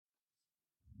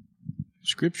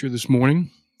Scripture this morning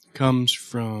comes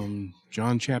from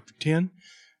John chapter 10,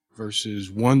 verses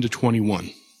 1 to 21.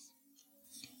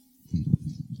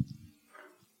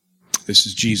 This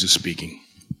is Jesus speaking.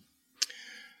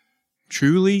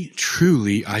 Truly,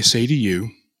 truly, I say to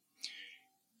you,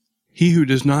 he who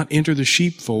does not enter the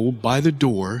sheepfold by the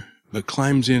door, but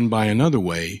climbs in by another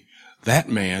way, that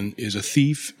man is a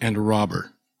thief and a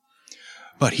robber.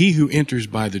 But he who enters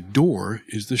by the door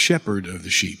is the shepherd of the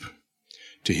sheep.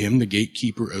 To him the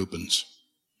gatekeeper opens.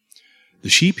 The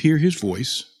sheep hear his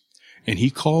voice, and he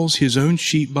calls his own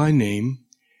sheep by name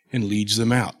and leads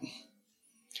them out.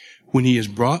 When he has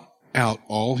brought out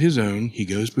all his own, he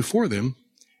goes before them,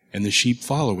 and the sheep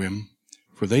follow him,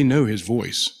 for they know his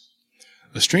voice.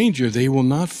 A stranger they will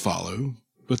not follow,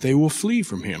 but they will flee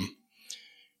from him,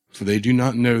 for they do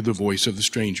not know the voice of the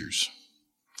strangers.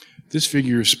 This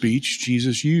figure of speech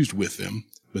Jesus used with them,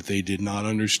 but they did not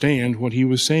understand what he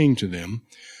was saying to them.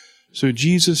 So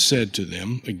Jesus said to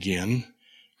them again,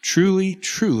 Truly,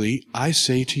 truly, I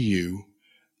say to you,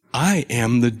 I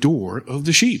am the door of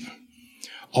the sheep.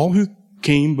 All who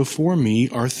came before me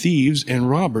are thieves and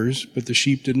robbers, but the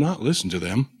sheep did not listen to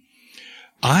them.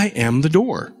 I am the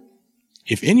door.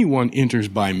 If anyone enters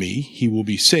by me, he will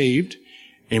be saved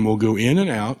and will go in and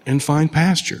out and find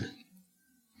pasture.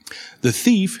 The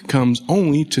thief comes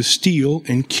only to steal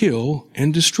and kill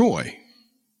and destroy.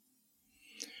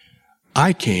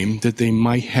 I came that they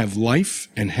might have life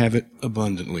and have it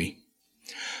abundantly.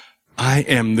 I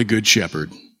am the good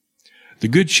shepherd. The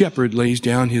good shepherd lays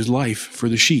down his life for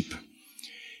the sheep.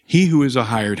 He who is a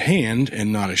hired hand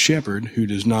and not a shepherd, who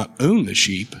does not own the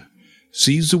sheep,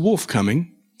 sees the wolf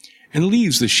coming and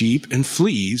leaves the sheep and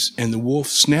flees, and the wolf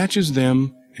snatches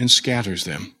them and scatters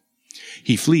them.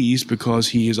 He flees because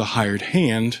he is a hired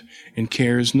hand and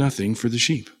cares nothing for the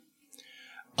sheep.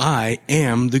 I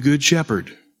am the good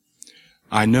shepherd.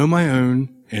 I know my own,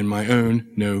 and my own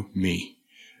know me,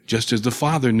 just as the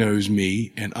Father knows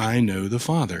me, and I know the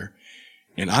Father.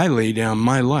 And I lay down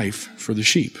my life for the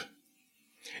sheep.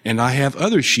 And I have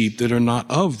other sheep that are not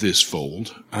of this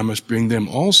fold. I must bring them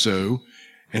also,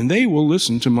 and they will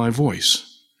listen to my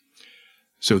voice.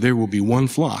 So there will be one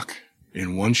flock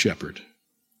and one shepherd.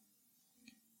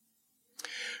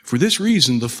 For this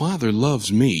reason the Father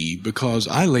loves me, because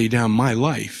I lay down my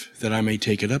life that I may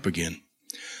take it up again.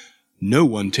 No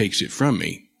one takes it from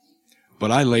me,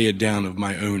 but I lay it down of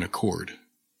my own accord.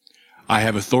 I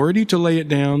have authority to lay it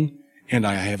down, and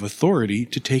I have authority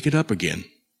to take it up again.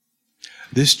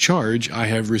 This charge I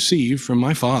have received from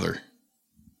my Father.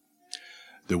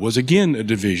 There was again a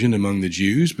division among the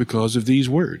Jews because of these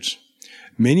words.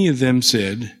 Many of them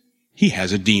said, He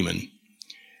has a demon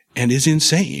and is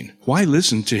insane. Why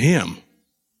listen to him?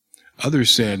 Others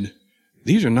said,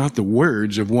 These are not the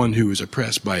words of one who is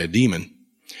oppressed by a demon.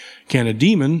 Can a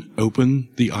demon open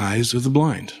the eyes of the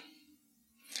blind?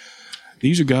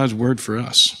 These are God's word for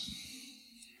us.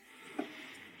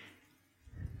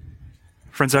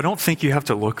 Friends, I don't think you have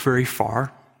to look very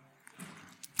far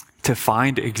to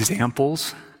find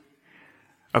examples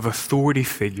of authority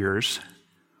figures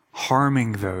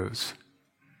harming those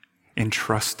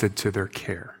entrusted to their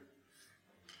care.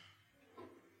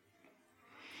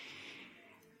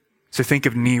 So think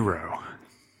of Nero,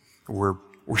 or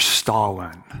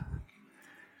Stalin,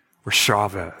 or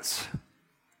Chavez,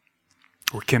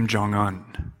 or Kim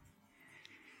Jong-un.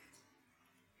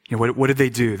 You know, what did they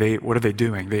do? What are they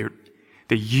doing?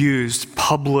 They used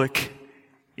public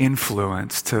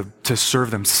influence to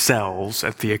serve themselves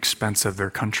at the expense of their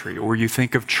country. Or you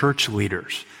think of church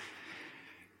leaders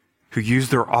who use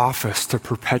their office to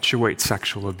perpetuate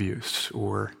sexual abuse,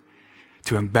 or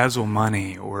to embezzle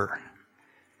money, or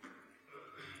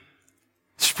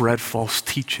spread false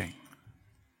teaching.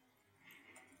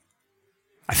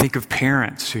 I think of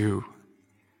parents who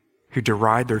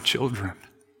deride their children,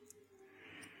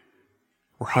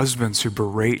 or husbands who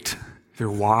berate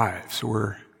their wives,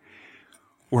 or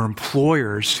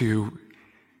employers who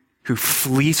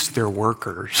fleece their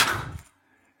workers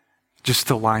just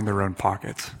to line their own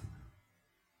pockets.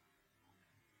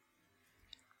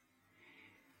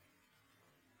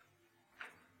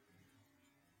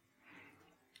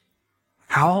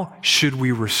 How should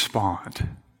we respond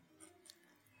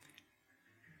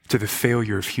to the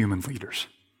failure of human leaders?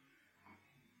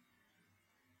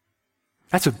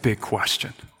 That's a big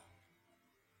question.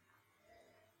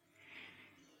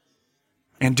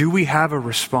 And do we have a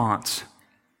response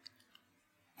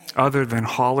other than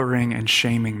hollering and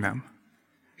shaming them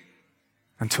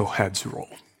until heads roll?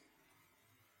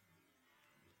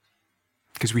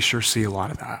 Because we sure see a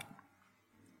lot of that.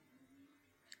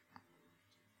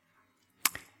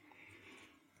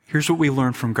 Here's what we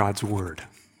learn from God's word.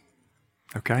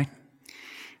 okay?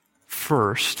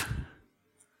 First,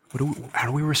 how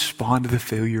do we respond to the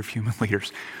failure of human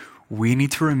leaders? We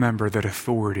need to remember that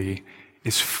authority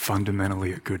is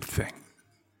fundamentally a good thing.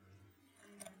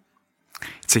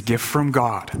 It's a gift from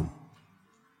God.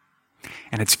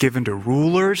 And it's given to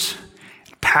rulers,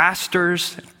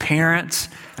 pastors, and parents,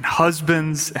 and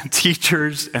husbands, and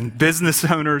teachers, and business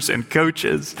owners, and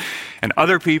coaches, and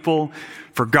other people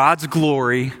for God's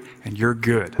glory and your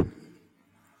good.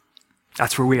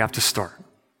 That's where we have to start.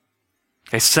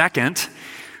 Okay, second,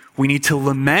 we need to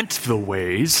lament the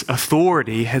ways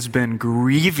authority has been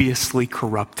grievously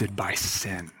corrupted by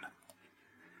sin.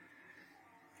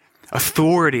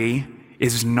 Authority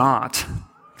is not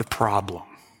the problem.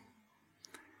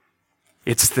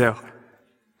 It's the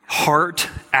heart,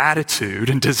 attitude,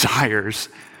 and desires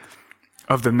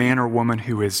of the man or woman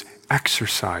who is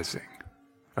exercising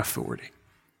authority.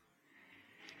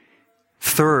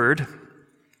 Third,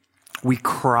 we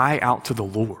cry out to the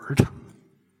Lord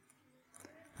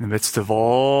in the midst of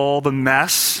all the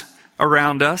mess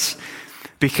around us,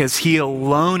 because he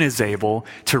alone is able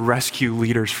to rescue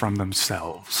leaders from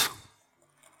themselves.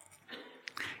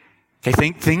 Okay,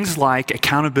 think things like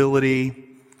accountability,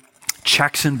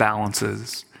 checks and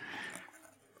balances,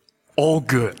 all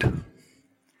good.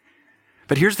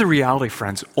 But here's the reality,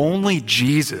 friends. Only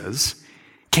Jesus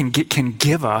can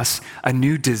give us a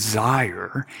new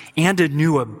desire and a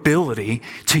new ability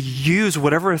to use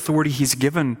whatever authority he's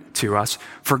given to us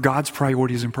for God's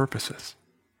priorities and purposes.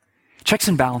 Checks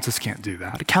and balances can't do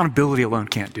that. Accountability alone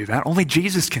can't do that. Only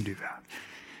Jesus can do that.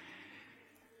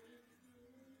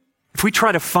 If we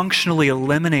try to functionally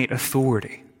eliminate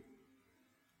authority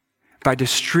by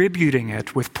distributing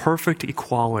it with perfect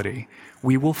equality,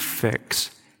 we will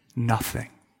fix nothing.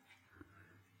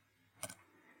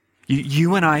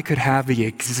 You and I could have the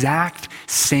exact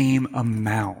same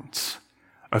amount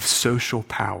of social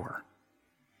power.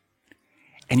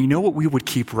 And you know what we would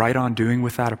keep right on doing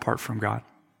with that apart from God?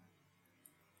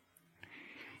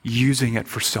 Using it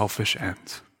for selfish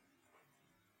ends.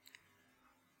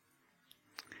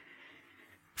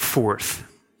 Fourth,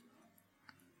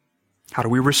 how do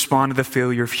we respond to the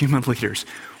failure of human leaders?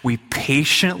 We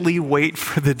patiently wait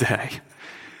for the day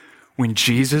when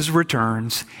Jesus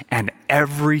returns and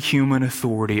every human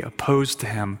authority opposed to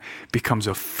him becomes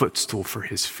a footstool for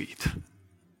his feet.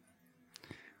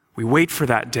 We wait for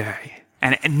that day,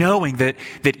 and knowing that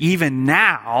even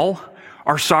now,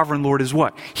 our sovereign Lord is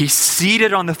what? He's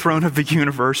seated on the throne of the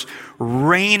universe,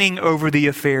 reigning over the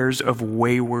affairs of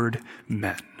wayward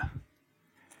men.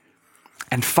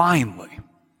 And finally,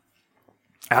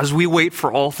 as we wait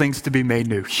for all things to be made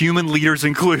new, human leaders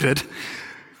included,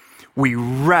 we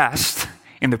rest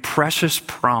in the precious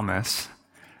promise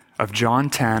of John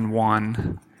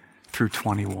 10:1 through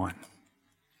 21.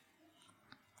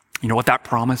 You know what that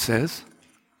promise is?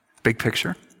 Big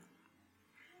picture.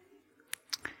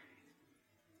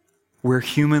 Where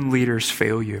human leaders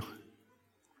fail you,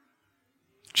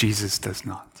 Jesus does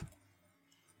not.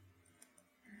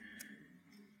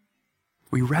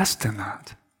 We rest in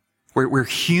that. Where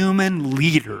human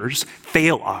leaders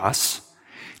fail us,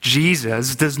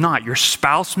 Jesus does not. Your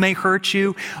spouse may hurt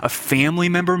you, a family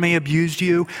member may abuse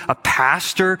you, a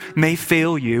pastor may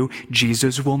fail you,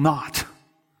 Jesus will not.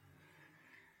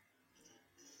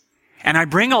 And I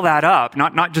bring all that up,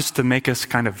 not just to make us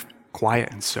kind of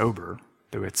quiet and sober,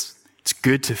 though it's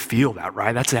good to feel that,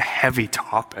 right? That's a heavy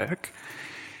topic.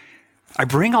 I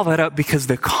bring all that up because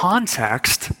the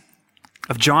context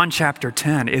of John chapter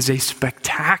 10 is a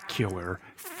spectacular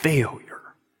failure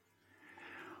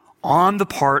on the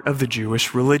part of the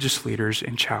Jewish religious leaders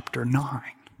in chapter 9.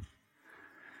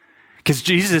 Because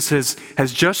Jesus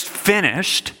has just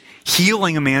finished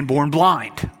healing a man born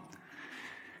blind.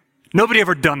 Nobody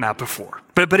ever done that before.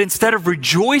 But instead of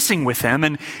rejoicing with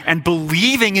him and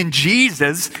believing in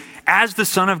Jesus as the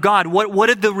Son of God, what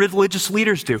did the religious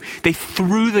leaders do? They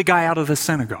threw the guy out of the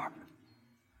synagogue.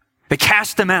 They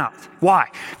cast him out. Why?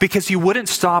 Because he wouldn't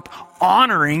stop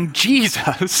honoring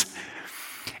Jesus.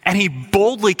 And he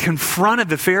boldly confronted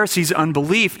the Pharisees'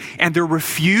 unbelief and their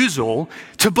refusal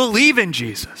to believe in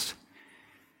Jesus.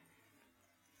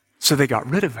 So they got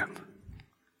rid of him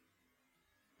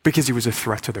because he was a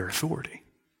threat to their authority.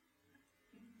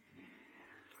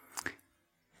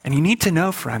 And you need to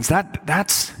know, friends,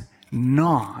 that's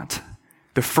not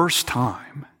the first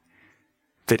time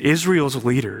that Israel's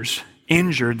leaders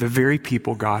injured the very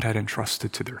people God had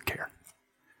entrusted to their care.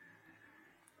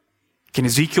 In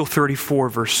Ezekiel 34,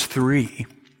 verse 3,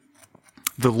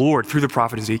 the Lord, through the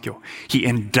prophet Ezekiel, he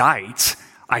indicts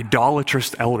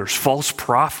idolatrous elders, false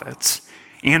prophets,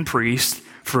 and priests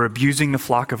for abusing the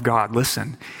flock of God.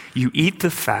 Listen, you eat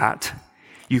the fat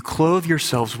You clothe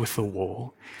yourselves with the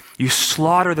wool. You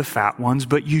slaughter the fat ones,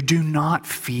 but you do not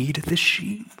feed the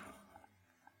sheep.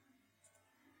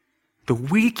 The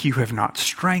weak you have not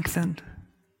strengthened.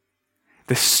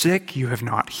 The sick you have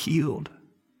not healed.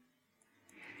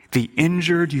 The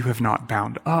injured you have not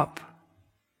bound up.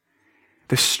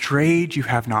 The strayed you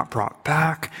have not brought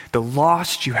back. The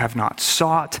lost you have not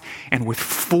sought. And with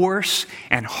force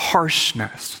and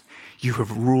harshness you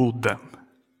have ruled them.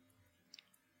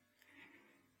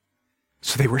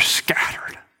 So they were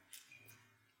scattered.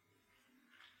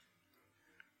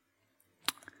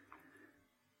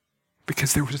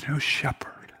 Because there was no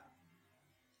shepherd.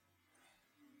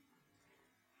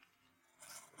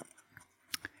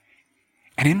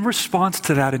 And in response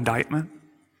to that indictment,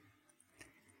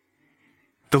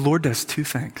 the Lord does two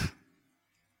things.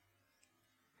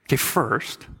 Okay,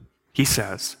 first, he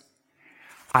says,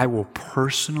 I will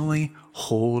personally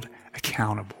hold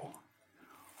accountable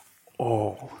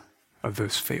all of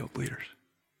those failed leaders.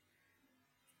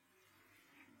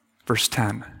 Verse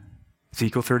 10,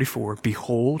 Ezekiel 34,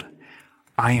 behold,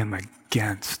 I am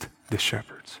against the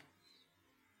shepherds.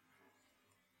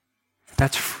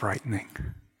 That's frightening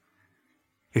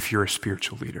if you're a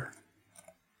spiritual leader.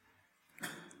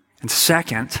 And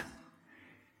second,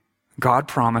 God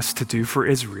promised to do for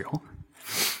Israel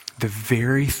the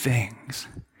very things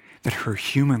that her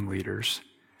human leaders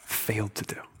failed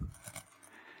to do.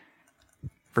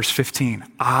 Verse 15,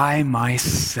 I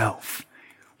myself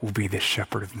will be the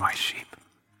shepherd of my sheep.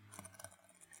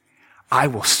 I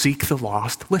will seek the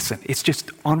lost. Listen, it's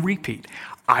just on repeat.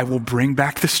 I will bring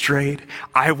back the strayed.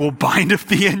 I will bind up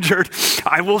the injured.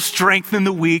 I will strengthen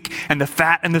the weak, and the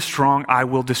fat and the strong I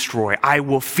will destroy. I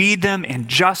will feed them in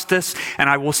justice, and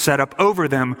I will set up over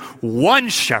them one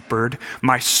shepherd,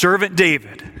 my servant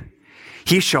David.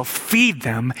 He shall feed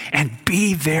them and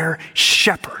be their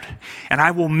shepherd. And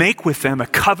I will make with them a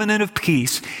covenant of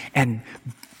peace and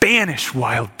banish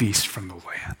wild beasts from the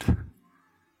land.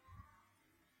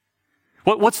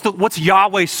 What's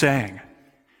Yahweh saying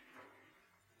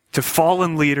to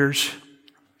fallen leaders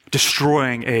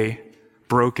destroying a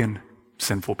broken,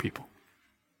 sinful people?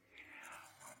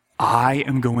 I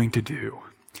am going to do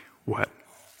what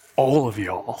all of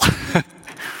y'all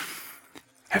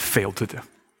have failed to do.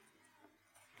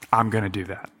 I'm going to do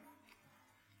that.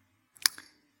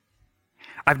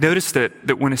 I've noticed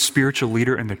that when a spiritual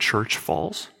leader in the church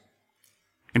falls,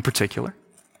 in particular,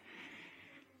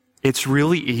 it's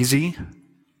really easy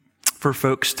for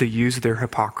folks to use their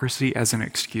hypocrisy as an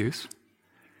excuse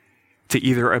to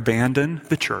either abandon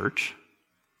the church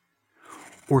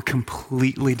or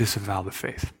completely disavow the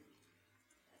faith.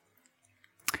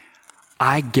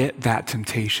 I get that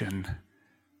temptation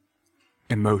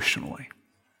emotionally.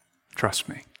 Trust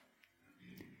me.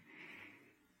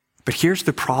 But here's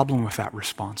the problem with that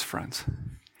response, friends.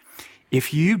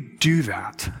 If you do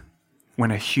that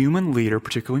when a human leader,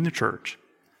 particularly in the church,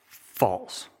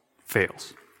 fails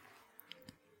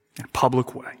in a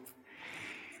public way,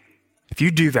 if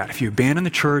you do that, if you abandon the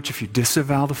church, if you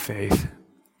disavow the faith,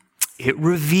 it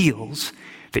reveals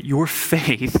that your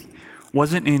faith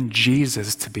wasn't in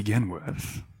Jesus to begin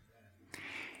with.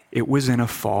 It was in a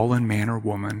fallen man or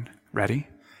woman, ready?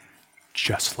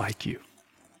 Just like you.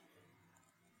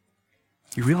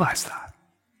 You realize that?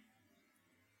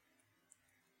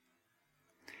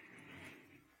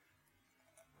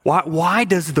 Why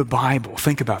does the Bible,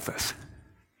 think about this,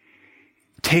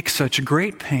 take such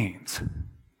great pains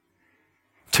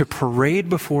to parade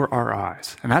before our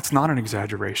eyes, and that's not an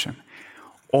exaggeration,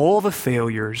 all the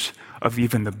failures of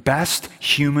even the best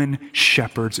human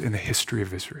shepherds in the history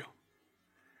of Israel,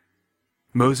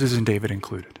 Moses and David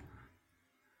included?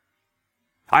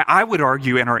 I would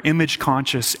argue in our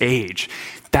image-conscious age,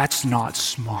 that's not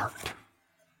smart,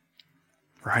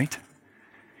 right?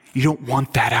 You don't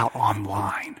want that out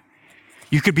online.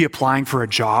 You could be applying for a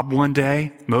job one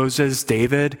day, Moses,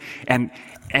 David, and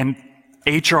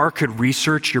HR could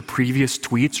research your previous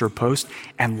tweets or posts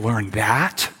and learn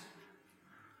that.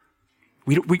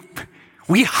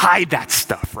 We hide that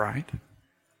stuff, right?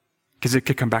 Because it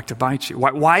could come back to bite you.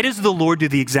 Why does the Lord do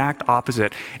the exact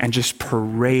opposite and just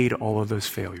parade all of those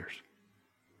failures?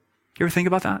 You ever think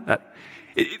about that?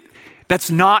 That's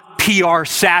not PR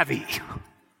savvy.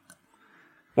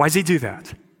 Why does he do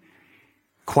that?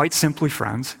 Quite simply,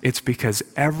 friends, it's because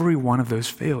every one of those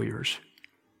failures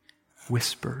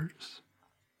whispers,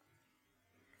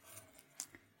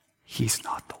 he's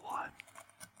not the one.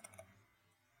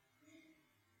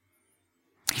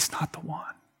 He's not the one.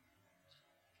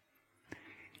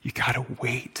 You got to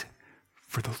wait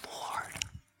for the Lord.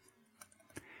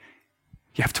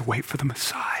 You have to wait for the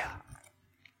Messiah.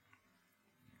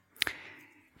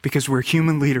 Because where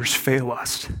human leaders fail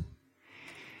us,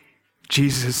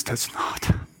 Jesus does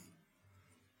not.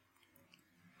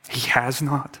 He has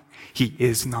not. He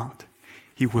is not.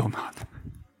 He will not.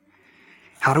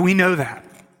 How do we know that?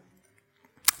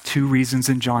 2 reasons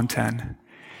in John 10,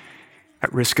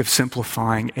 at risk of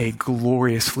simplifying a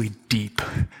gloriously deep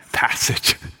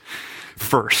passage.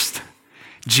 First,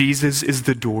 Jesus is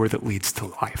the door that leads to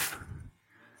life.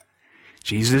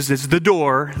 Jesus is the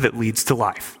door that leads to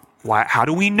life. Why? How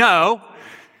do we know?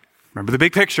 Remember the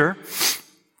big picture,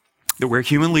 that where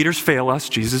human leaders fail us,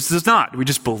 Jesus does not. Do we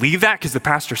just believe that because the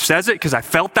pastor says it, because I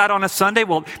felt that on a Sunday?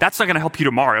 Well, that's not going to help you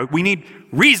tomorrow. We need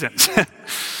reasons.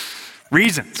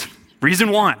 Reasons.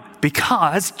 Reason 1,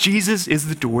 because Jesus is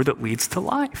the door that leads to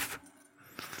life.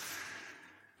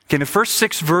 Okay, in the first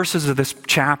 6 verses of this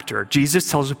chapter,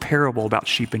 Jesus tells a parable about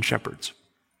sheep and shepherds.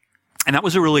 And that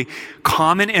was a really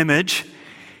common image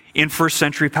in first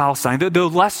century Palestine, though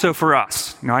less so for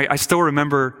us. You know, I still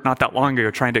remember not that long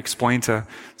ago trying to explain to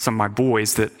some of my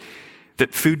boys that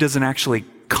food doesn't actually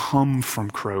come from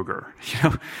Kroger. You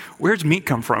know, where's meat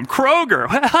come from? Kroger.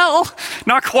 Well,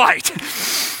 not quite.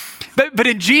 But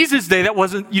in Jesus' day,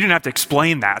 you didn't have to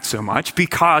explain that so much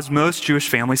because most Jewish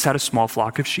families had a small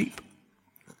flock of sheep.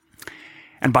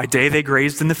 And by day, they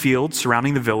grazed in the fields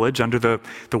surrounding the village under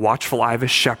the watchful eye of a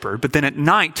shepherd. But then at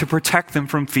night, to protect them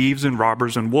from thieves and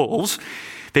robbers and wolves,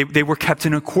 they were kept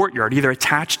in a courtyard, either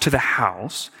attached to the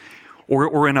house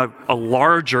or in a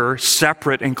larger,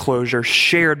 separate enclosure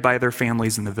shared by their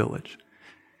families in the village.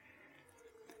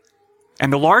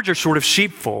 And the larger sort of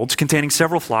sheepfolds containing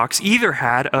several flocks either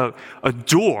had a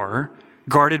door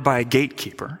guarded by a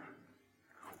gatekeeper,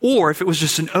 or if it was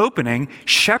just an opening,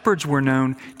 shepherds were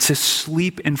known to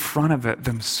sleep in front of it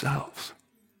themselves.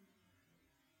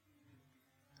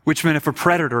 Which meant if a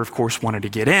predator, of course, wanted to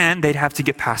get in, they'd have to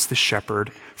get past the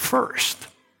shepherd first.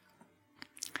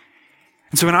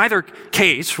 And so in either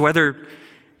case, whether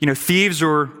thieves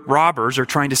or robbers are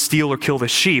trying to steal or kill the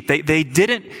sheep, they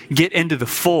didn't get into the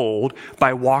fold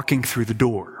by walking through the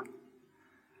door.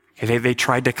 Okay, they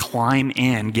tried to climb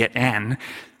in, get in,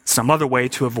 some other way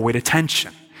to avoid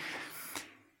attention.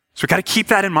 So we've got to keep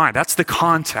that in mind. That's the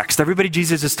context. Everybody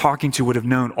Jesus is talking to would have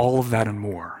known all of that and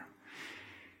more.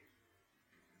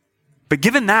 But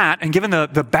given that, and given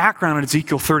the background in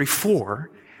Ezekiel 34,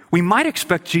 we might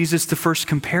expect Jesus to first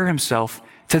compare himself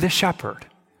to the shepherd.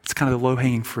 It's kind of the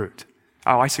low-hanging fruit.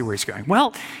 Oh, I see where he's going.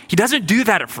 Well, he doesn't do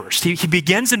that at first. He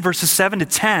begins in verses 7 to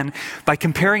 10 by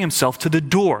comparing himself to the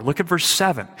door. Look at verse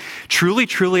 7. Truly,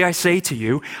 truly, I say to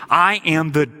you, I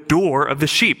am the door of the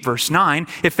sheep. Verse 9,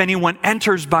 if anyone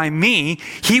enters by me,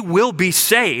 he will be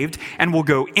saved and will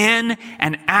go in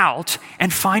and out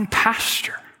and find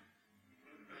pasture.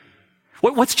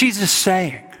 What's Jesus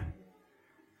saying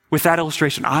with that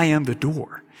illustration? I am the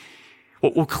door.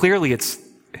 Well, clearly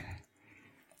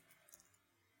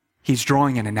he's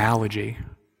drawing an analogy,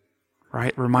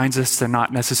 right? Reminds us to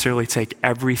not necessarily take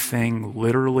everything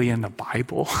literally in the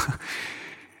Bible.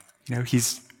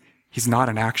 He's not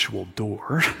an actual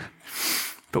door.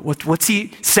 But what's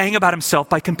he saying about himself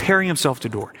by comparing himself to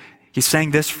door? He's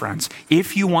saying this, friends,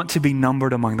 if you want to be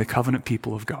numbered among the covenant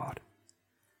people of God,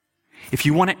 if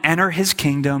you want to enter his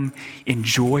kingdom,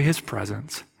 enjoy his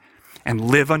presence, and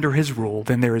live under his rule,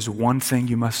 then there is one thing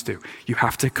you must do. You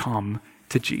have to come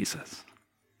to Jesus.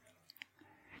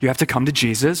 You have to come to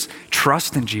Jesus,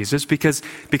 trust in Jesus, because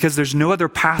there's no other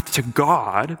path to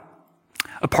God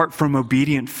apart from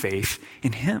obedient faith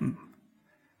in him.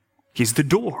 He's the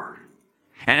door.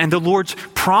 And the Lord's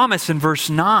promise in verse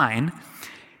 9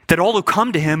 that all who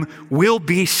come to him will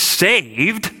be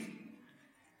saved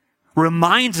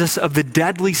reminds us of the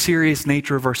deadly serious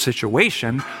nature of our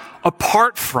situation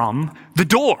apart from the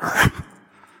door.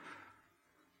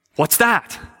 What's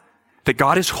that? That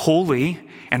God is holy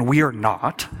and we are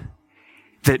not,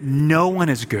 that no one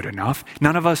is good enough.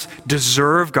 None of us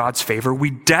deserve God's favor. We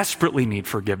desperately need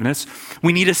forgiveness.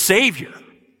 We need a Savior.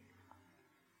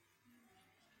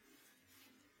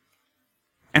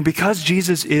 And because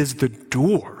Jesus is the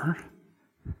door,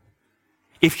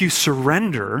 if you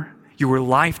surrender your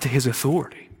life to his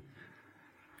authority,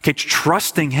 okay,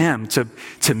 trusting him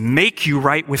to make you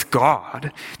right with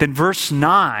God, then verse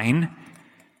 9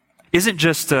 isn't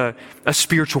just a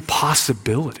spiritual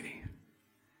possibility.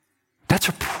 That's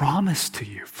a promise to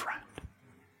you, friend.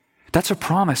 That's a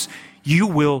promise. You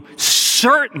will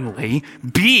certainly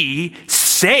be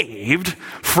saved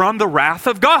from the wrath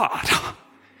of God.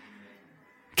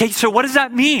 Okay, so what does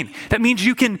that mean? That means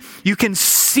you can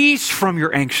cease from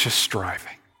your anxious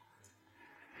striving.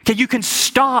 Okay, you can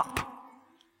stop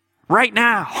right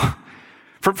now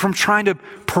from trying to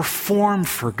perform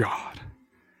for God.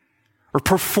 or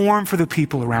perform for the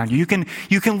people around you.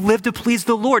 You can live to please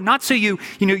the Lord, not so you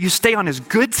stay on his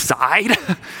good side,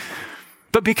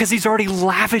 but because he's already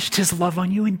lavished his love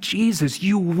on you in Jesus,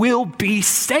 you will be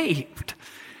saved.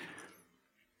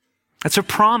 That's a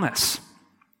promise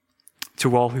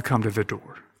to all who come to the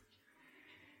door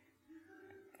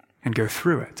and go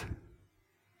through it.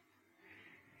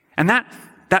 And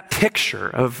that picture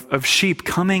of sheep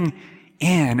coming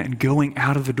in and going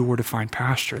out of the door to find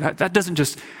pasture, that doesn't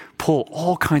just pull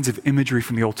all kinds of imagery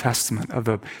from the Old Testament of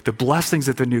the blessings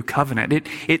of the new covenant.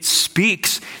 It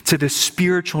speaks to the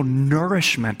spiritual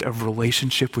nourishment of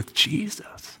relationship with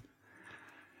Jesus.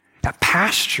 That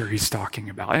pasture he's talking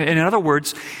about. And in other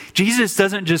words, Jesus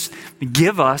doesn't just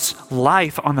give us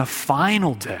life on the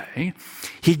final day.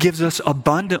 He gives us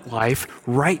abundant life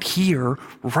right here,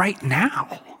 right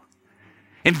now.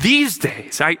 In these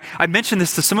days, I mentioned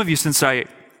this to some of you since I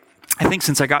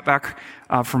got back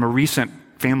from a recent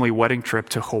family wedding trip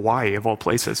to Hawaii, of all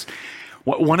places.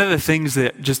 One of the things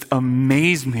that just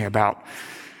amazed me about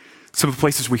some of the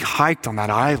places we hiked on that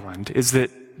island is that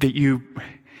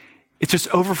it's just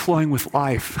overflowing with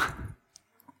life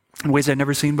in ways I'd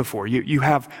never seen before. You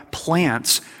have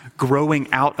plants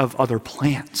growing out of other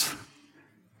plants.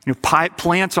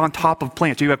 Plants on top of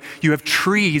plants. You have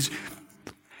trees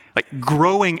like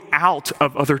growing out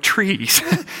of other trees.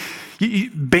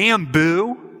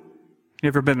 Bamboo. You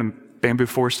ever been in bamboo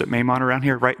forest at Maymont around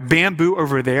here, right? Bamboo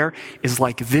over there is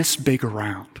like this big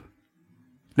around.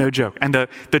 No joke. And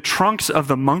the trunks of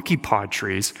the monkey pod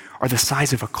trees are the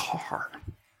size of a car.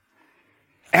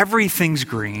 Everything's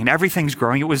green. Everything's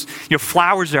growing. It was,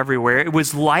 flowers everywhere. It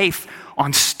was life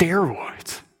on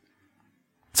steroids.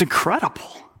 It's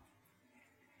incredible.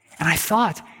 And I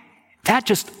thought, that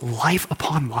just life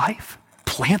upon life,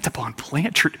 plant upon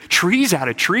plant, trees out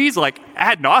of trees, like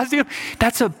ad nauseum.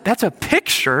 That's a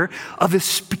picture of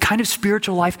this kind of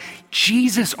spiritual life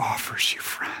Jesus offers you,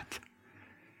 friend.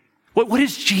 What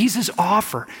does Jesus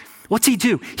offer? What's he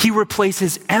do? He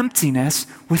replaces emptiness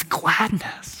with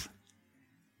gladness,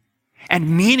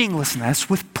 and meaninglessness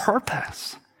with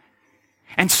purpose,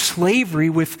 and slavery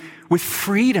with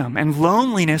freedom, and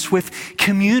loneliness with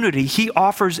community. He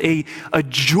offers a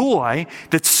joy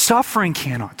that suffering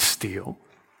cannot steal,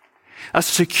 a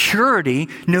security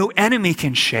no enemy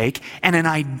can shake, and an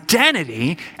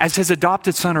identity as his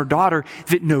adopted son or daughter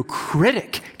that no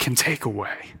critic can take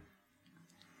away.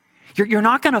 You're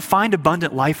not going to find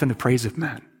abundant life in the praise of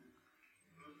men.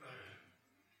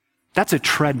 That's a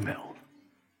treadmill.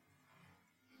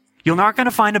 You're not going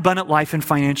to find abundant life in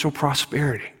financial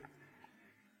prosperity.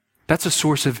 That's a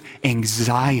source of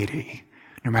anxiety,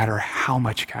 no matter how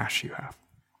much cash you have.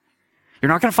 You're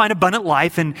not going to find abundant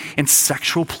life in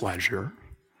sexual pleasure.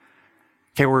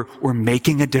 Okay, we're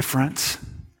making a difference.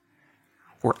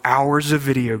 Or hours of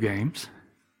video games.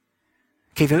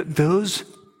 Okay,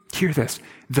 hear this,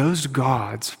 those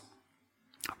gods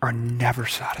are never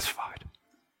satisfied.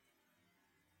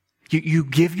 You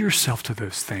give yourself to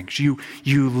those things. You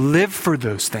live for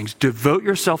those things. Devote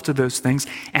yourself to those things,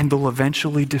 and they'll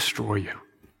eventually destroy you.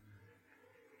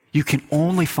 You can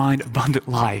only find abundant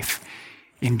life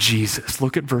in Jesus.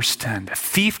 Look at verse 10. The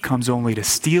thief comes only to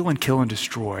steal and kill and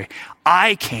destroy.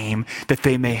 I came that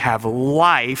they may have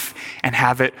life and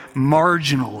have it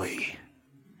marginally,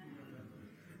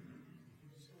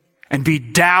 and be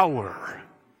dour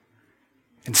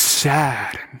and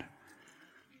sad and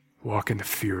walk in the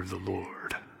fear of the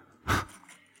Lord.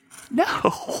 No.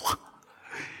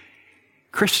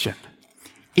 Christian,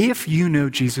 if you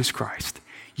know Jesus Christ,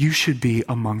 you should be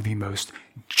among the most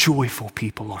joyful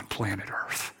people on planet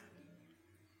Earth.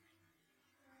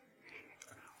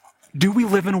 Do we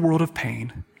live in a world of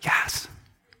pain? Yes.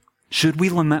 Should we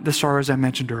lament the sorrows I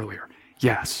mentioned earlier?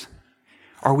 Yes.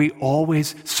 Are we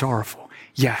always sorrowful?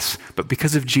 Yes. But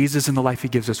because of Jesus and the life he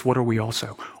gives us, what are we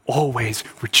also? Always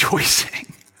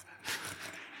rejoicing.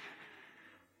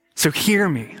 So hear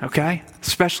me, okay?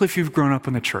 Especially if you've grown up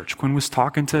in the church. Quinn was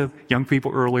talking to young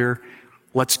people earlier.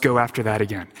 Let's go after that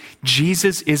again.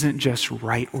 Jesus isn't just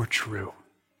right or true.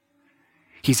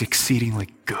 He's exceedingly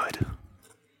good.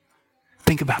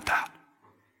 Think about that.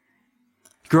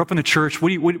 You grew up in the church. What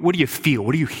do you feel?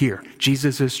 What do you hear?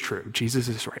 Jesus is true. Jesus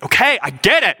is right. Okay, I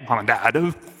get it, Mom and Dad.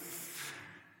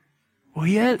 Well,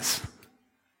 he is.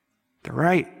 They're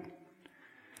right.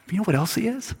 But you know what else he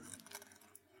is?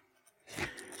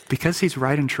 Because he's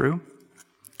right and true,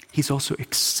 he's also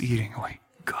exceedingly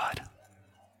good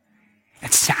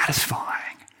and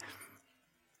satisfying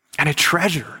and a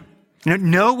treasure.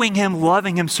 Knowing him,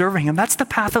 loving him, serving him, that's the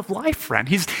path of life, friend.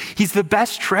 He's the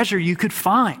best treasure you could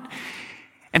find.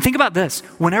 And think about this.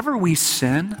 Whenever we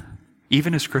sin,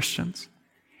 even as Christians,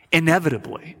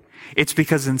 inevitably, it's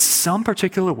because in some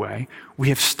particular way, we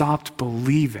have stopped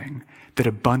believing that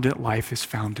abundant life is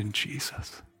found in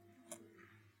Jesus.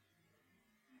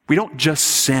 We don't just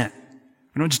sin.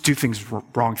 We don't just do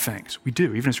wrong things. We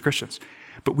do, even as Christians.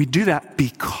 But we do that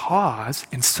because,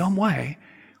 in some way,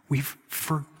 we've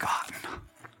forgotten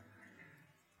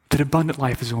that abundant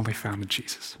life is only found in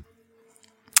Jesus.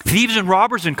 Thieves and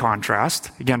robbers, in contrast,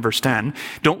 again, verse 10,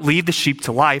 don't lead the sheep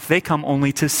to life. They come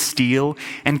only to steal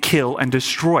and kill and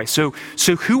destroy. So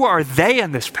who are they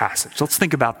in this passage? Let's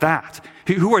think about that.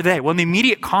 Who are they? Well, in the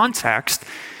immediate context,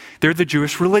 they're the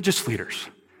Jewish religious leaders.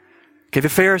 Okay, the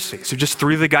Pharisees, who just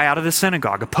threw the guy out of the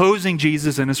synagogue, opposing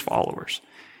Jesus and his followers.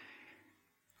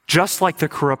 Just like the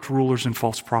corrupt rulers and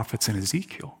false prophets in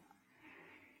Ezekiel.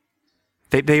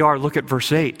 They are, look at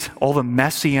verse 8, all the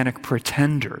messianic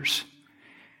pretenders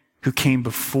who came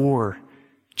before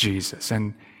Jesus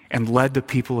and led the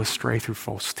people astray through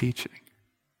false teaching.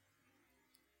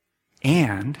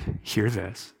 And, hear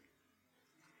this,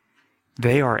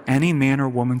 they are any man or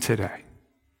woman today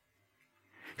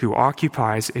who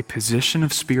occupies a position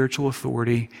of spiritual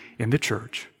authority in the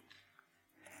church,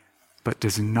 but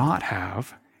does not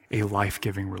have a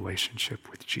life-giving relationship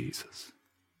with Jesus.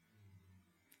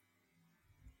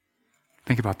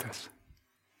 Think about this.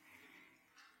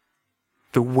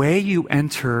 The way you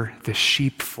enter the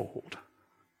sheepfold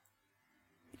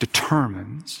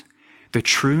determines the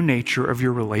true nature of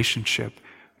your relationship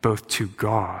both to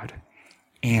God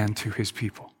and to his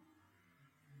people.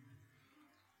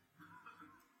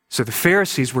 So the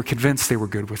Pharisees were convinced they were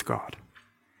good with God.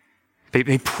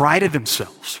 They prided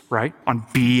themselves, right, on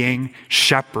being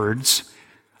shepherds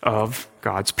of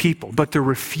God's people. But the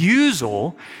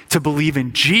refusal to believe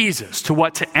in Jesus,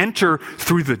 to enter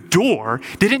through the door,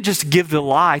 didn't just give the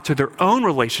lie to their own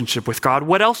relationship with God.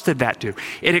 What else did that do?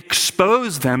 It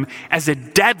exposed them as a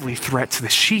deadly threat to the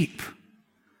sheep.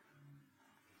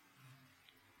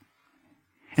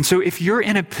 And so if you're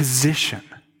in a position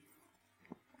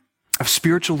of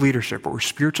spiritual leadership or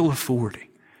spiritual authority,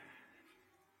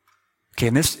 okay,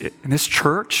 in this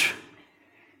church,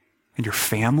 in your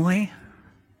family,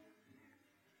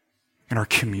 in our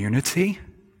community,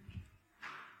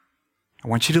 I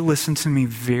want you to listen to me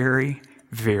very,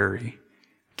 very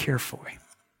carefully.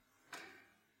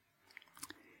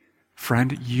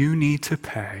 Friend, you need to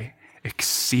pay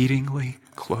exceedingly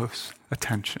close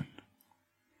attention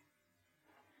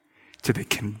to the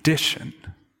condition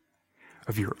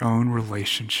of your own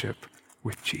relationship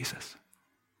with Jesus.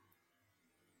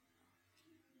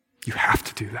 You have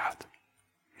to do that.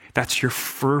 That's your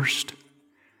first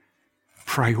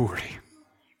priority.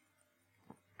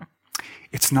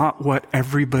 It's not what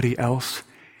everybody else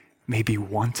may be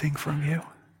wanting from you.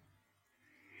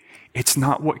 It's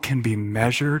not what can be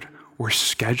measured or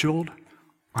scheduled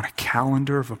on a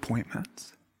calendar of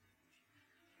appointments.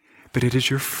 But it is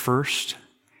your first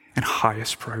and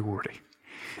highest priority.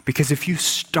 Because if you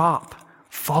stop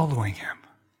following him,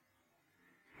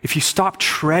 if you stop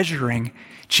treasuring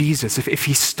Jesus, if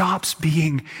he stops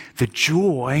being the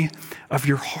joy of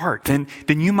your heart, then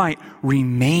you might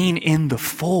remain in the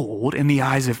fold in the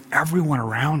eyes of everyone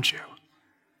around you.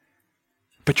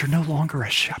 But you're no longer a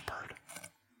shepherd.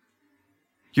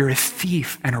 You're a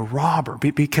thief and a robber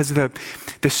because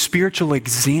the spiritual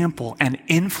example and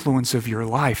influence of your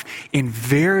life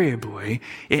invariably,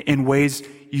 in ways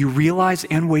you realize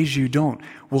and ways you don't,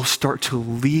 will start to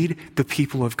lead the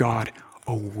people of God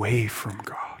away from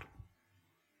God.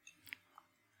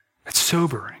 That's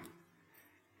sobering.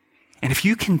 And if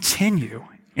you continue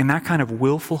in that kind of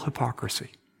willful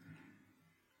hypocrisy,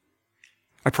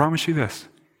 I promise you this,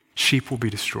 sheep will be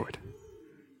destroyed.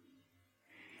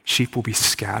 Sheep will be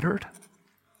scattered.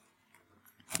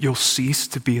 You'll cease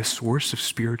to be a source of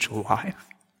spiritual life.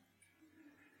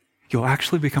 You'll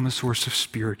actually become a source of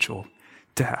spiritual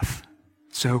death.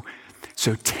 So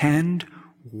tend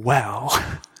well,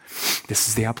 this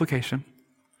is the application,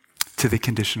 to the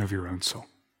condition of your own soul.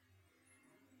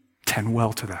 Tend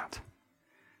well to that.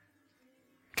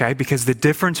 Okay? Because the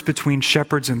difference between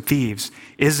shepherds and thieves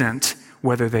isn't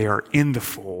whether they are in the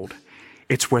fold,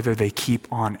 it's whether they keep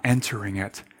on entering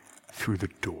it through the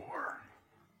door,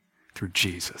 through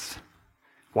Jesus.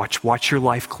 Watch your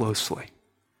life closely.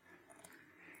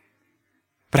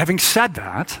 But having said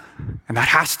that, and that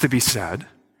has to be said,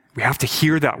 we have to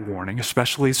hear that warning,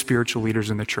 especially as spiritual leaders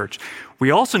in the church.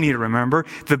 We also need to remember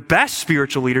the best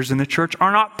spiritual leaders in the church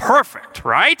are not perfect,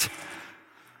 right?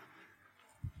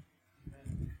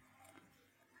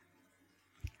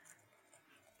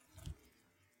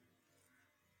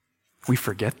 We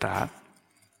forget that.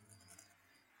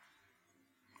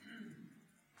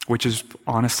 which is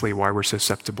honestly why we're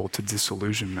susceptible to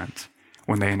disillusionment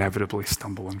when they inevitably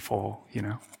stumble and fall,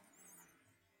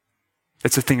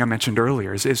 It's the thing I mentioned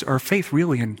earlier. Is our faith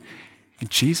really in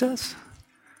Jesus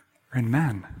or in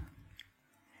men?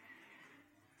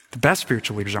 The best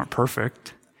spiritual leaders aren't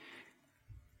perfect.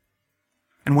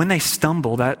 And when they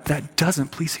stumble, that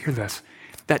doesn't, please hear this,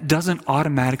 that doesn't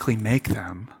automatically make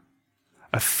them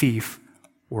a thief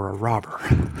or a robber.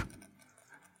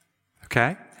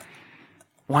 Okay?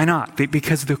 Why not?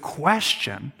 Because the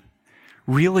question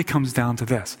really comes down to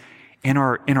this. In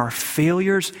our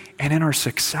failures and in our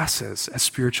successes as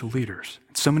spiritual leaders,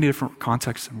 in so many different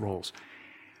contexts and roles,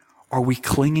 are we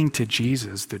clinging to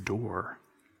Jesus, the door,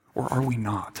 or are we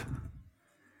not?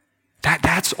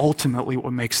 That's ultimately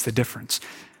what makes the difference.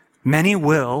 Many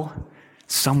will,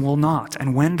 some will not.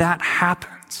 And when that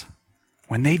happens,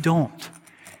 when they don't,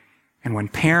 and when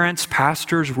parents,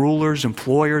 pastors, rulers,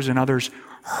 employers, and others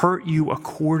hurt you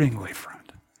accordingly,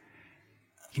 friend,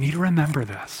 you need to remember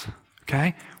this,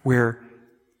 okay? Where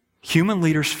human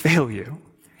leaders fail you,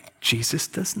 Jesus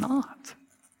does not.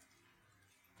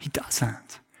 He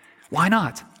doesn't. Why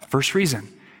not? First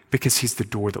reason, because he's the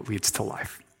door that leads to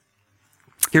life.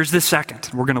 Here's the second.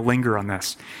 We're going to linger on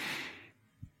this.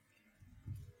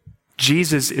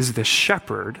 Jesus is the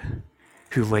shepherd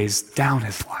who lays down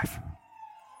his life.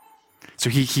 So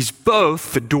he's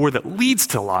both the door that leads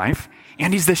to life,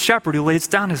 and he's the shepherd who lays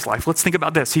down his life. Let's think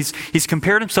about this. He's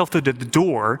compared himself to the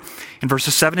door in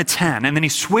verses 7 to 10, and then he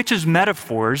switches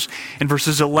metaphors in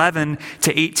verses 11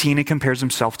 to 18 and compares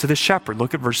himself to the shepherd.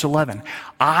 Look at verse 11.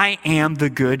 I am the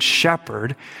good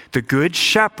shepherd. The good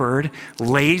shepherd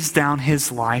lays down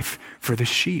his life for the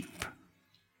sheep.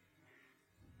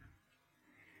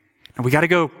 Now we got to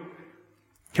go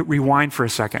hit rewind for a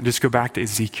second. Just go back to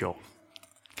Ezekiel.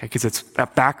 Okay, because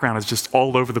that background is just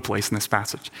all over the place in this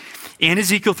passage. In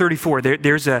Ezekiel 34,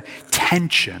 there's a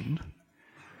tension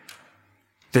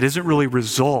that isn't really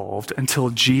resolved until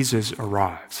Jesus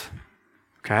arrives.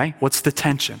 Okay? What's the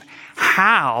tension?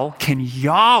 How can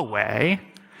Yahweh,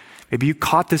 maybe you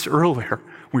caught this earlier,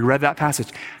 we read that passage,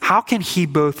 how can he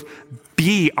both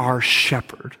be our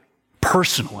shepherd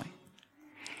personally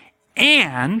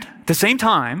and at the same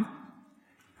time,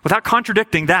 without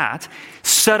contradicting that,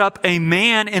 set up a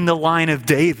man in the line of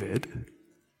David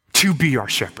to be our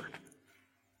shepherd?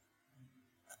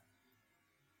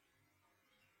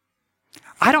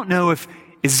 I don't know if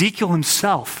Ezekiel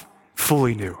himself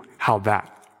fully knew how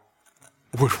that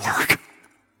would work.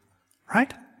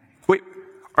 Right? Wait,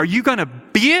 are you going to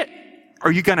be it? Or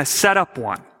are you going to set up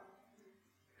one?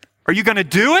 Are you going to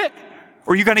do it?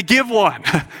 Or are you going to give one?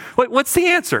 Wait, what's the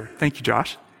answer? Thank you,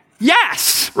 Josh.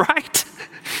 Yes, right?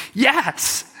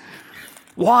 Yes.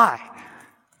 Why?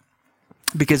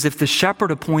 Because if the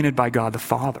shepherd appointed by God the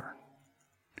Father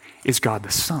is God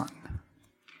the Son,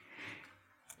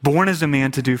 born as a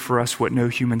man to do for us what no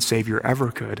human Savior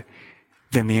ever could,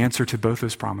 then the answer to both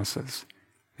those promises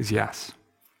is yes.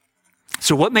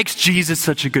 So what makes Jesus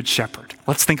such a good shepherd?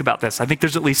 Let's think about this. I think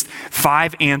there's at least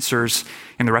 5 answers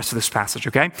in the rest of this passage,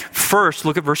 okay? First,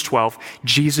 look at verse 12.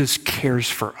 Jesus cares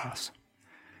for us.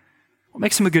 What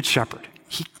makes him a good shepherd?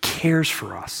 He cares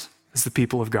for us as the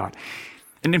people of God.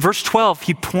 And in verse 12,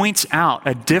 he points out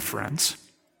a difference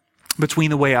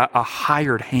between the way a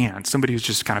hired hand, somebody who's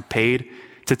just kind of paid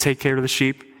to take care of the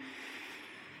sheep,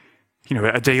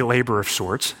 a day labor of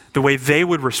sorts, the way they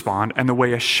would respond and the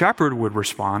way a shepherd would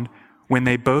respond when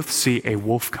they both see a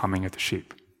wolf coming at the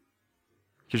sheep.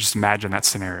 You just imagine that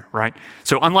scenario, right?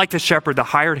 So unlike the shepherd, the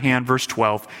hired hand, verse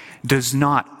 12, does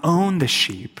not own the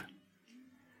sheep.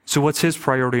 So what's his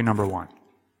priority number 1?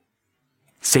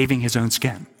 Saving his own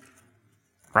skin,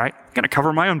 right? I'm going to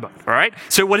cover my own butt, all right?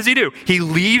 So what does he do? He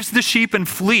leaves the sheep and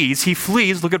flees. He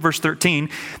flees, look at verse 13,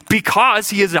 because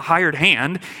he is a hired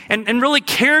hand and really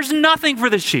cares nothing for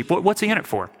the sheep. What's he in it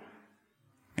for?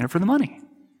 In it for the money.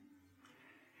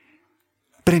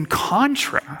 But in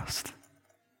contrast,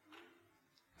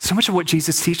 so much of what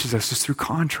Jesus teaches us is through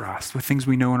contrast with things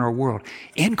we know in our world.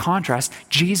 In contrast,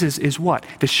 Jesus is what?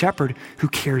 The shepherd who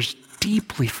cares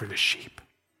deeply for the sheep.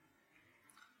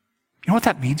 You know what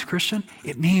that means, Christian?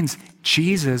 It means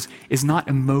Jesus is not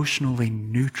emotionally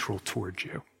neutral toward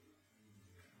you.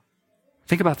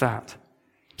 Think about that.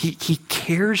 He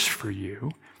cares for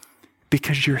you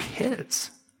because you're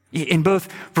his. In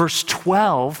both verse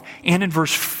 12 and in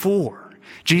verse 4,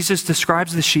 Jesus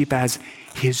describes the sheep as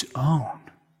his own.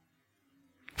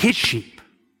 His sheep.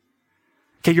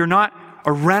 Okay, you're not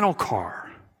a rental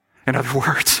car, in other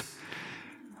words.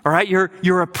 All right,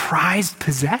 you're a prized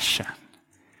possession.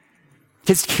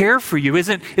 His care for you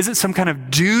isn't some kind of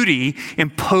duty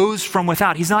imposed from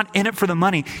without. He's not in it for the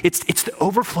money. It's the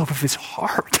overflow of his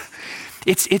heart.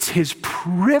 It's his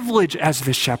privilege as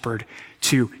the shepherd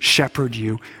to shepherd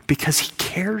you because he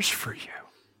cares for you.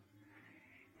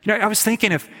 You know, I was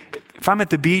thinking if I'm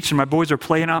at the beach and my boys are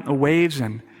playing out in the waves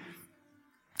and,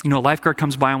 you know, a lifeguard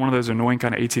comes by on one of those annoying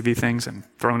kind of ATV things and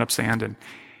throwing up sand and,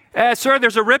 sir,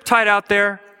 there's a riptide out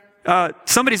there.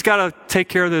 Somebody's got to take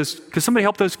care of those. Could somebody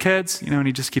help those kids? You know, and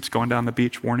he just keeps going down the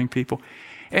beach warning people.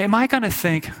 Am I going to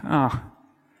think, oh,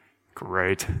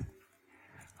 great.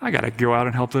 I got to go out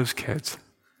and help those kids.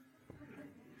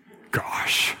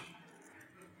 Gosh,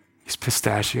 these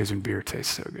pistachios and beer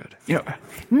taste so good. You know,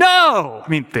 no, I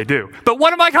mean, they do. But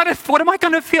what am I going to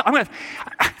feel?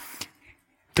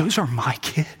 Those are my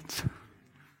kids.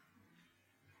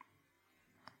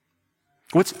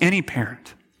 What's any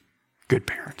parent, good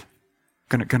parent,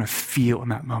 gonna feel in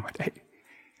that moment? Hey,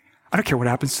 I don't care what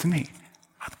happens to me.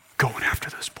 I'm going after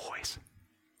those boys.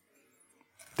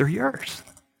 They're yours.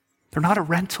 They're not a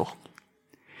rental.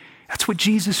 That's what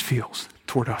Jesus feels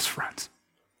toward us, friends.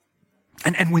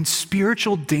 And when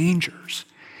spiritual dangers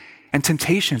and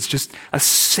temptations just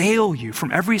assail you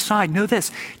from every side, know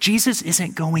this, Jesus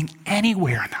isn't going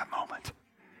anywhere in that moment.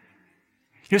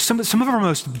 You know, some of our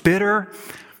most bitter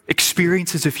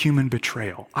experiences of human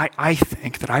betrayal, I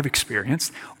think that I've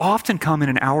experienced, often come in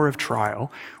an hour of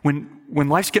trial when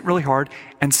life's getting really hard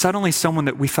and suddenly someone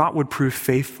that we thought would prove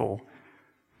faithful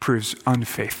proves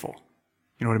unfaithful.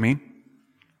 You know what I mean?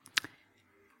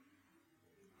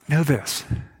 Know this,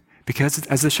 because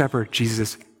as the shepherd,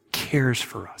 Jesus cares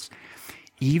for us.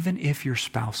 Even if your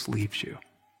spouse leaves you,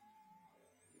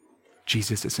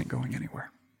 Jesus isn't going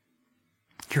anywhere.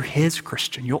 You're his,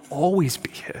 Christian. You'll always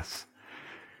be his.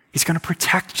 He's going to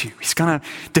protect you. He's going to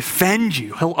defend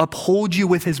you. He'll uphold you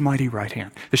with his mighty right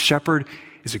hand. The shepherd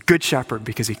is a good shepherd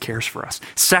because he cares for us.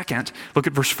 Second, look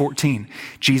at verse 14.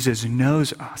 Jesus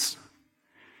knows us.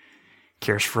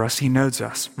 Cares for us. He knows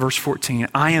us. Verse 14,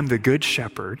 I am the good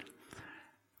shepherd.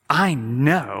 I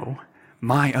know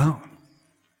my own.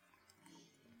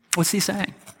 What's he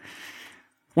saying?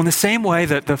 Well, in the same way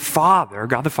that the Father,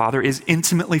 God the Father, is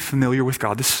intimately familiar with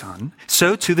God the Son,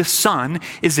 so too the Son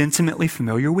is intimately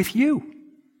familiar with you.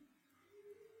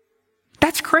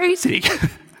 That's crazy.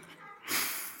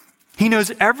 He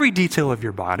knows every detail of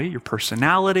your body, your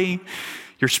personality,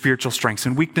 your spiritual strengths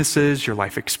and weaknesses, your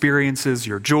life experiences,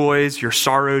 your joys, your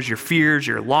sorrows, your fears,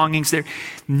 your longings.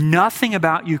 Nothing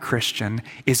about you, Christian,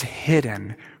 is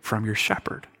hidden from your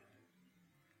shepherd.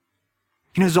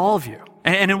 He knows all of you.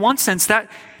 And in one sense,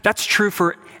 that's true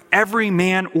for every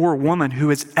man or woman who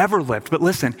has ever lived. But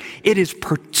listen, it is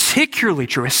particularly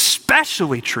true,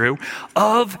 especially true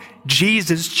of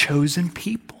Jesus' chosen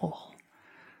people,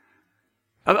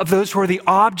 of those who are the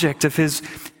object of his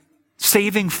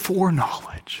saving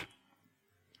foreknowledge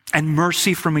and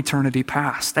mercy from eternity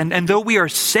past. And though we are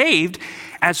saved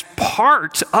as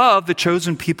part of the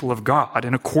chosen people of God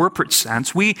in a corporate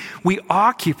sense, we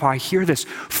occupy, hear this,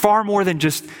 far more than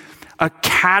just a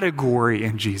category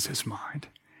in Jesus' mind.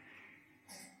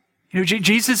 You know,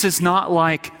 Jesus is not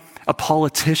like a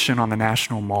politician on the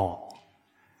National Mall,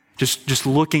 just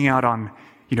looking out on,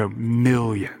 you know,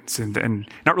 millions and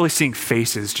not really seeing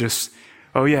faces, just,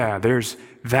 oh yeah, there's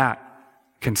that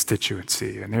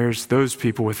constituency and there's those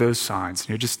people with those signs, and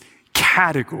you're just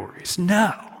categories.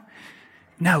 No,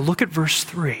 look at verse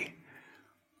 3.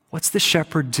 What's the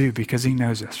shepherd do because he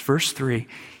knows us? Verse 3,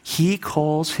 he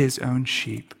calls his own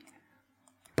sheep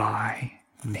by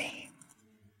name.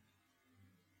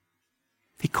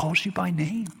 He calls you by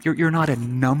name. You're not a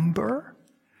number.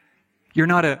 You're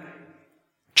not a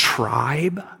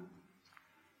tribe.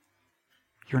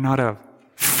 You're not a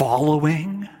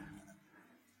following,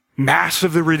 mass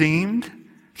of the redeemed.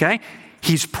 Okay?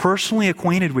 He's personally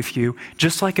acquainted with you,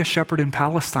 just like a shepherd in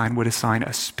Palestine would assign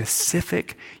a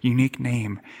specific, unique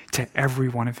name to every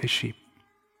one of his sheep.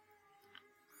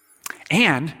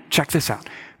 And, check this out,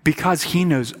 because he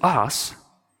knows us,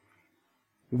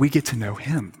 we get to know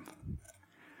him.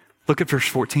 Look at verse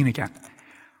 14 again.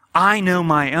 I know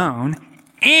my own,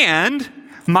 and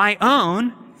my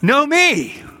own know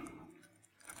me.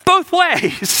 Both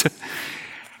ways.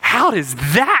 How does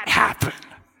that happen?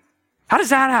 How does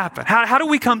that happen? How do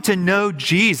we come to know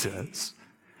Jesus?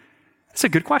 That's a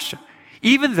good question.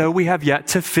 Even though we have yet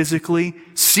to physically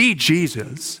see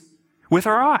Jesus with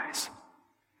our eyes.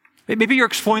 Maybe you're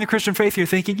exploring the Christian faith, you're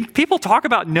thinking, people talk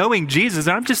about knowing Jesus,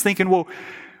 and I'm just thinking, well,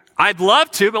 I'd love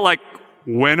to, but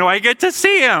when do I get to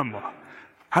see him?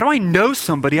 How do I know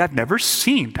somebody I've never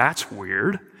seen? That's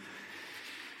weird.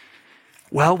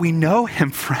 Well, we know him,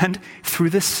 friend,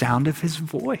 through the sound of his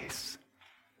voice.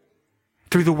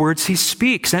 through the words he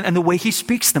speaks and the way he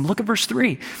speaks them. Look at verse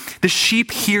 3. The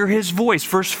sheep hear his voice.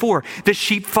 Verse 4, the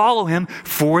sheep follow him,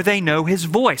 for they know his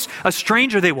voice. A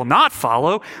stranger they will not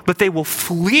follow, but they will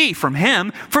flee from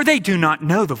him, for they do not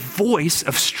know the voice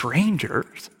of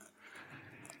strangers.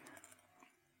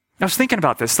 I was thinking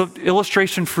about this, the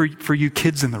illustration for you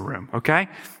kids in the room, okay?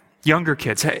 Younger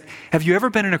kids. Hey, have you ever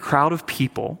been in a crowd of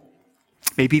people,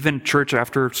 maybe even church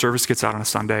after service gets out on a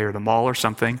Sunday or the mall or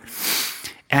something,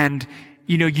 and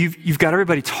you've got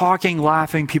everybody talking,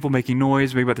 laughing, people making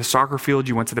noise, maybe at the soccer field,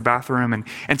 you went to the bathroom,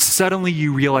 and suddenly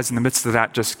you realize in the midst of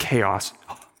that just chaos,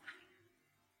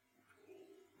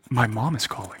 my mom is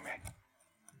calling me.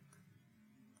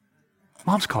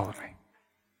 Mom's calling me.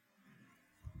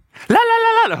 La, la,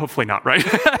 la, la. Hopefully not, right?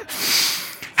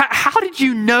 How did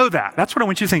you know that? That's what I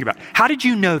want you to think about. How did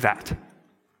you know that?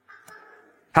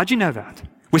 How'd you know that?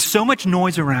 With so much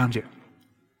noise around you.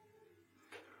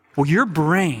 Well, your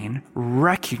brain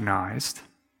recognized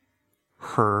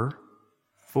her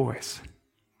voice.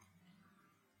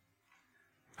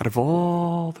 Out of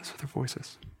all those other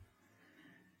voices,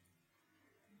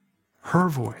 her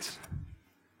voice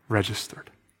registered.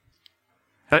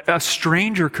 A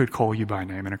stranger could call you by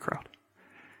name in a crowd.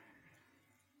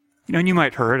 And you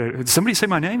might hear it. Did somebody say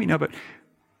my name? But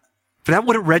that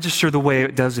wouldn't register the way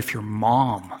it does if your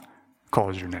mom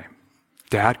calls your name.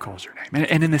 Dad calls your name.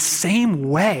 And in the same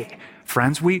way,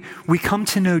 friends, we come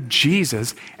to know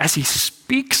Jesus as he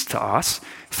speaks to us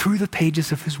through the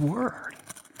pages of his word.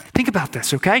 Think about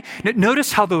this, okay?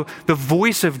 Notice how the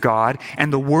voice of God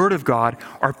and the word of God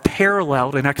are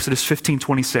paralleled in Exodus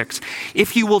 15:26.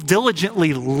 If you will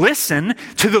diligently listen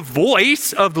to the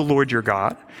voice of the Lord your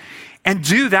God and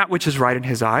do that which is right in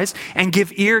his eyes and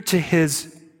give ear to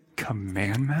his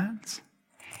commandments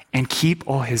and keep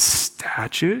all his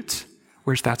statutes.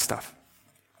 Where's that stuff?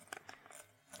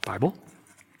 Bible.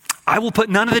 I will put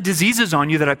none of the diseases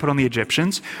on you that I put on the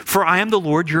Egyptians, for I am the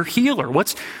Lord your healer.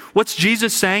 What's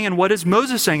Jesus saying and what is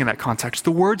Moses saying in that context?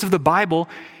 The words of the Bible,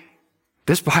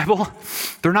 this Bible,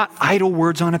 they're not idle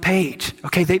words on a page.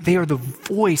 Okay, they are the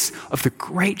voice of the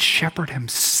great shepherd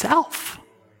himself.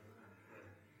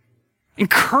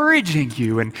 Encouraging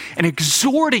you and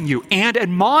exhorting you and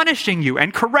admonishing you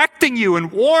and correcting you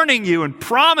and warning you and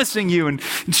promising you and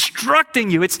instructing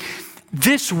you.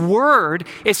 This word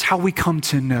is how we come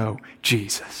to know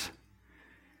Jesus.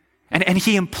 And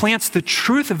he implants the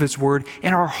truth of his word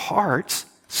in our hearts,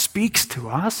 speaks to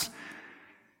us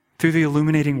through the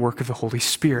illuminating work of the Holy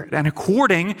Spirit. And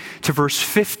according to verse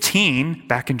 15,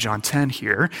 back in John 10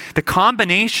 here, the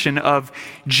combination of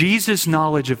Jesus'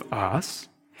 knowledge of us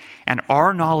and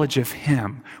our knowledge of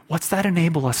him, what's that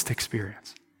enable us to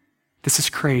experience? This is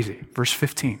crazy. Verse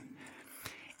 15.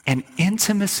 An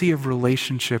intimacy of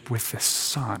relationship with the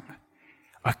Son,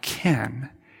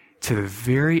 akin to the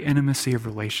very intimacy of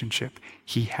relationship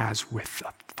he has with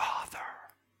the Father.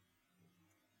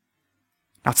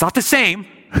 Now, it's not the same,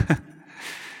 but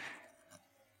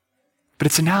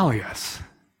it's analogous.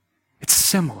 It's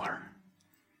similar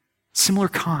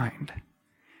kind.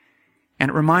 And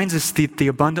it reminds us that the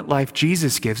abundant life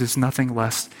Jesus gives is nothing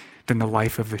less than the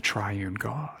life of the triune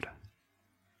God.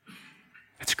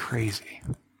 It's crazy.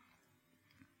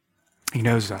 He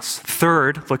knows us.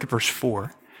 Third, look at verse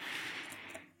 4.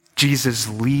 Jesus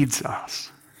leads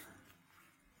us.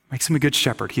 Makes him a good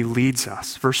shepherd. He leads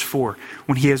us. Verse 4.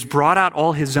 When he has brought out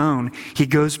all his own, he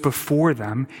goes before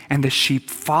them, and the sheep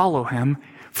follow him,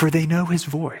 for they know his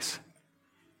voice.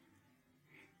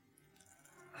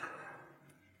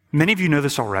 Many of you know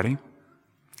this already,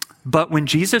 but when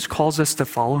Jesus calls us to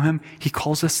follow him, he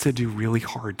calls us to do really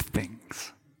hard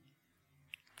things.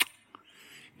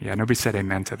 Yeah, nobody said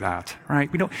amen to that,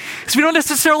 right? We don't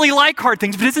necessarily like hard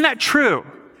things, but isn't that true?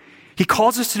 He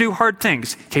calls us to do hard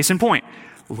things. Case in point,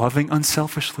 loving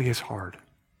unselfishly is hard.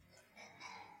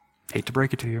 Hate to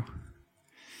break it to you.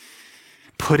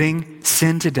 Putting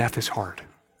sin to death is hard.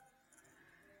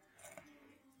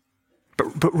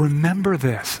 But remember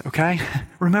this, okay?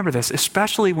 Remember this,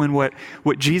 especially when what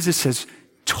Jesus has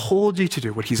told you to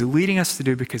do, what he's leading us to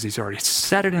do because he's already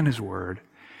said it in his word,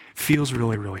 feels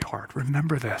really, really hard.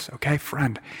 Remember this, okay,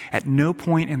 friend? At no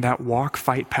point in that walk,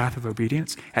 fight, path of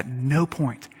obedience, at no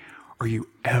point are you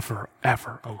ever,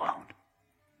 ever alone.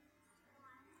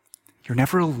 You're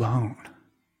never alone.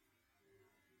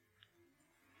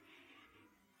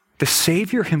 The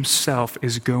Savior himself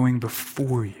is going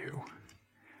before you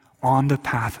on the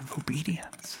path of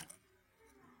obedience.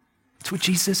 That's what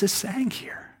Jesus is saying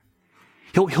here.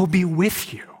 He'll be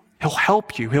with you. He'll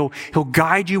help you. He'll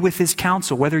guide you with his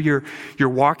counsel, whether you're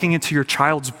walking into your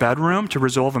child's bedroom to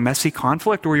resolve a messy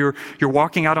conflict, or you're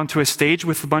walking out onto a stage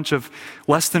with a bunch of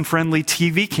less than friendly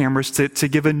TV cameras to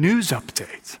give a news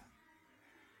update.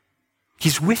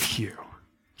 He's with you.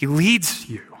 He leads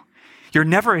you. You're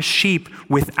never a sheep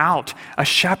without a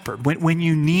shepherd. When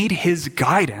you need his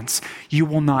guidance, you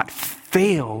will not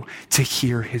fail to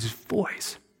hear his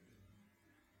voice.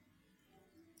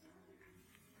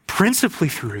 Principally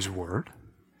through his word,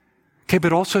 okay,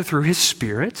 but also through his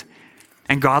spirit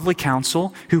and godly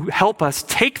counsel who help us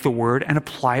take the word and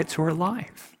apply it to our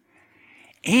life.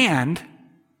 And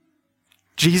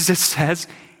Jesus says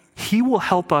he will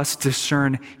help us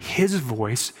discern his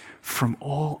voice from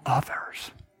all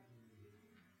others.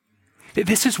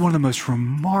 This is one of the most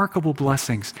remarkable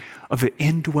blessings of the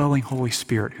indwelling Holy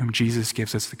Spirit whom Jesus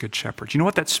gives us the Good Shepherd. You know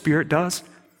what that Spirit does?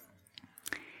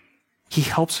 He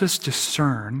helps us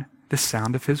discern the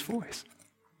sound of his voice.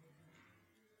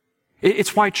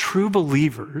 It's why true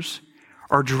believers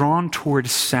are drawn toward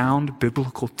sound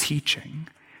biblical teaching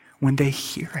when they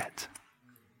hear it.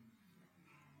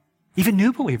 Even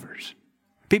new believers.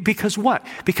 Because what?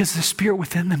 Because the Spirit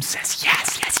within them says,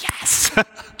 yes, yes, yes.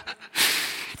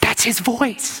 That's his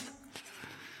voice.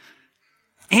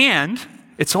 And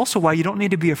it's also why you don't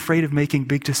need to be afraid of making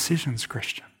big decisions,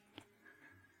 Christian.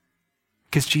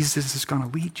 Because Jesus is going to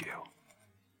lead you.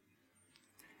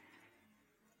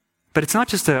 But it's not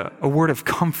just a word of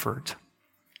comfort.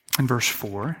 In verse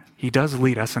 4, he does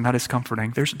lead us, and that is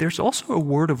comforting. There's also a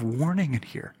word of warning in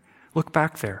here. Look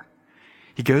back there.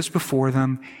 He goes before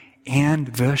them, and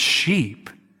the sheep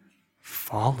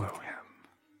follow him.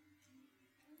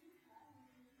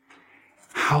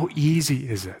 How easy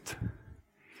is it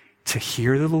to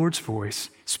hear the Lord's voice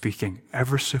speaking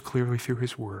ever so clearly through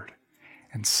his word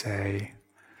and say,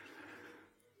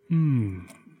 I'm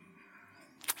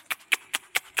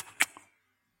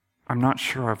not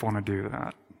sure I want to do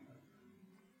that.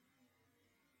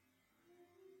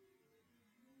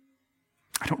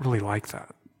 I don't really like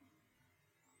that.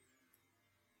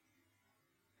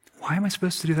 Why am I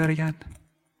supposed to do that again?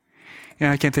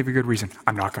 Yeah, I can't think of a good reason.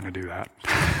 I'm not going to do that.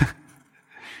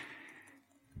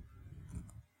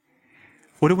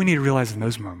 What do we need to realize in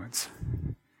those moments?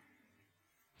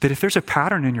 That if there's a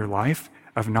pattern in your life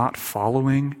of not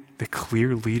following the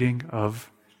clear leading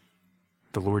of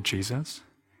the Lord Jesus,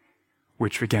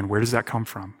 which again, where does that come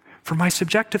from? From my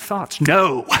subjective thoughts?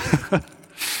 No.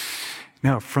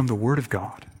 No, from the Word of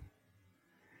God.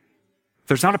 If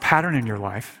there's not a pattern in your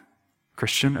life,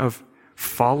 Christian, of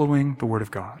following the Word of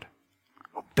God,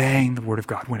 obeying the Word of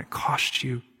God when it costs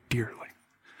you dearly,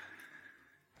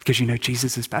 because you know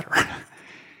Jesus is better,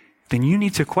 then you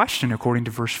need to question, according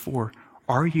to verse 4,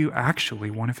 are you actually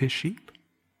one of his sheep?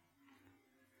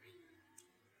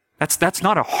 That's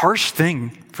not a harsh thing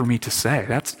for me to say.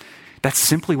 That's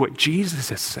simply what Jesus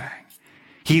is saying.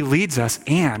 He leads us,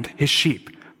 and his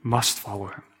sheep must follow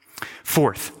him.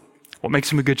 Fourth, what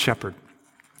makes him a good shepherd?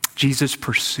 Jesus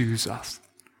pursues us.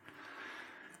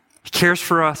 He cares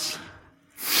for us.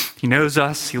 He knows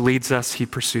us. He leads us. He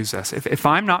pursues us. If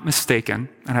I'm not mistaken,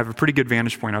 and I have a pretty good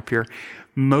vantage point up here,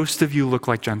 most of you look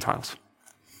like Gentiles.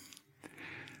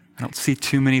 I don't see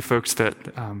too many folks that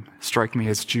strike me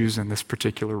as Jews in this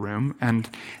particular room, and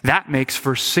that makes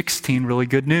verse 16 really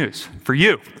good news for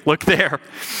you. Look there.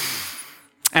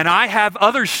 And I have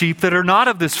other sheep that are not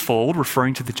of this fold,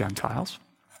 referring to the Gentiles.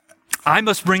 I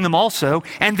must bring them also,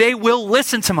 and they will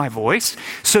listen to my voice.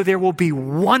 So there will be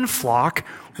one flock,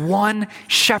 one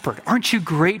shepherd. Aren't you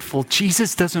grateful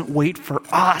Jesus doesn't wait for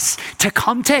us to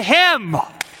come to him?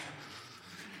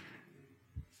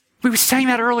 We were saying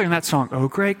that earlier in that song. Oh,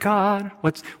 great God.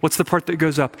 What's the part that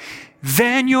goes up?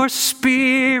 Then your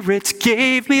Spirit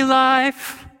gave me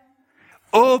life,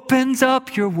 opens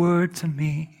up your word to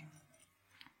me.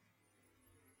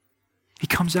 He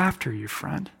comes after you,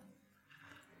 friend.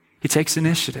 He takes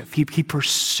initiative. He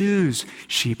pursues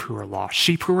sheep who are lost,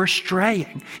 sheep who are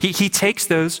straying. He takes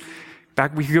those,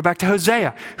 we can go back to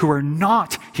Hosea, who are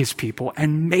not his people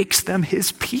and makes them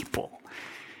his people.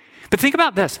 But think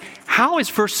about this. How is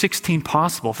verse 16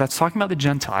 possible? If that's talking about the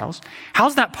Gentiles, how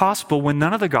is that possible when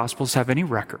none of the Gospels have any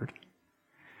record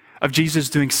of Jesus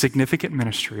doing significant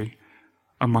ministry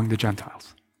among the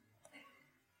Gentiles?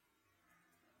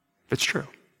 It's true.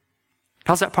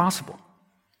 How's that possible?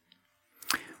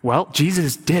 Well,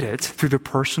 Jesus did it through the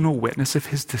personal witness of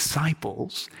his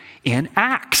disciples in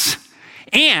Acts.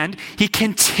 And he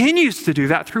continues to do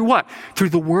that through what? Through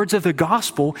the words of the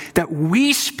gospel that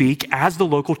we speak as the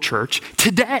local church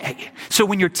today. So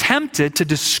when you're tempted to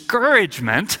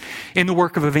discouragement in the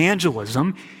work of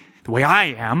evangelism, The way I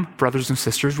am, brothers and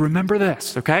sisters, remember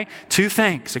this, okay? 2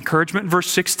 things. Encouragement in verse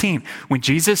 16. When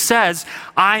Jesus says,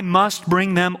 I must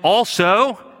bring them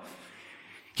also,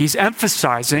 he's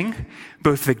emphasizing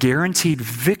both the guaranteed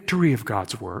victory of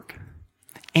God's work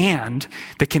and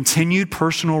the continued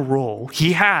personal role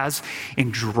he has in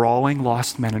drawing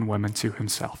lost men and women to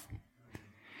himself.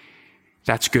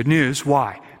 That's good news.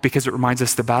 Why? Because it reminds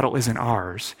us the battle isn't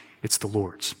ours, it's the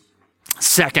Lord's.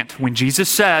 Second, when Jesus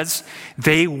says,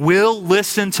 they will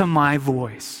listen to my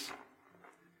voice,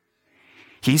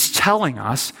 he's telling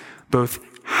us both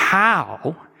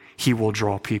how he will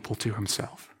draw people to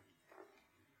himself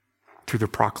through the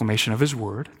proclamation of his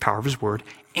word, power of his word,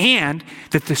 and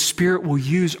that the Spirit will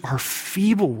use our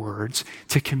feeble words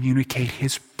to communicate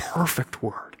his perfect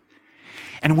word.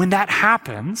 And when that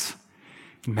happens,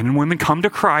 men and women come to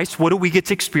Christ, what do we get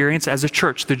to experience as a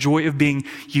church? The joy of being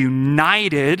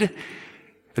united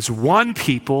as one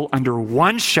people under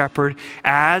one shepherd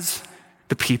as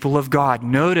the people of God.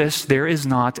 Notice there is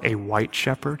not a white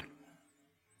shepherd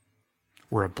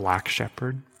or a black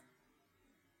shepherd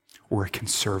or a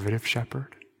conservative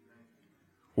shepherd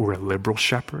or a liberal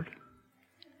shepherd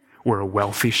or a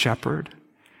wealthy shepherd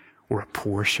or a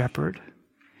poor shepherd.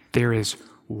 There is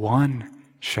one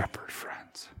shepherd,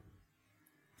 friends,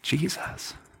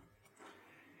 Jesus.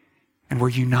 And we're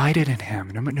united in him,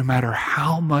 no matter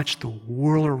how much the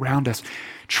world around us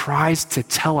tries to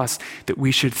tell us that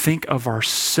we should think of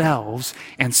ourselves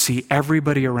and see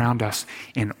everybody around us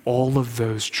in all of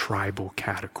those tribal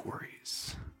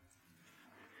categories.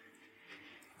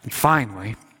 And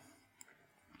finally,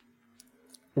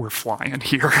 we're flying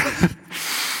here.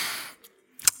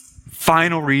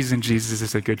 Final reason Jesus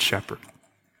is a good shepherd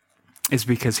is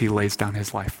because he lays down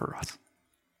his life for us.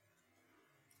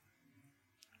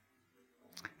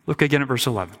 Look again at verse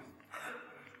 11.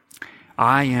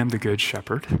 I am the good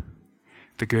shepherd.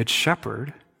 The good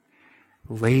shepherd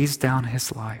lays down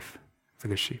his life for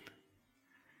the sheep.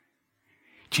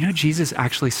 Do you know Jesus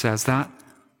actually says that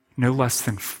no less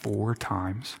than 4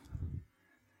 times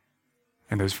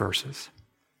in those verses?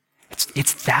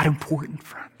 It's that important,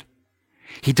 friend.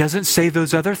 He doesn't say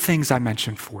those other things I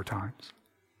mentioned 4 times.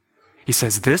 He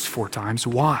says this 4 times.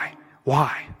 Why?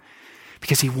 Why?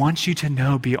 Because he wants you to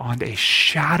know beyond a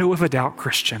shadow of a doubt,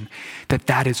 Christian, that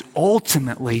that is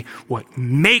ultimately what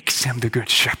makes him the good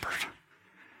shepherd.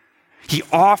 He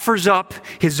offers up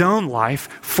his own life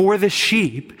for the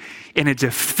sheep in a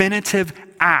definitive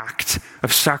act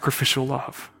of sacrificial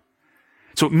love.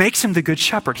 So it makes him the good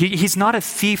shepherd. He's not a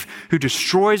thief who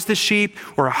destroys the sheep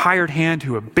or a hired hand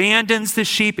who abandons the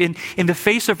sheep in the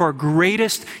face of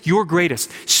your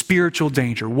greatest spiritual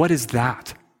danger. What is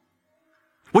that?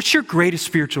 What's your greatest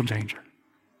spiritual danger?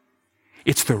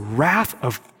 It's the wrath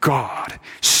of God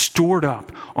stored up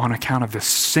on account of the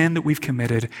sin that we've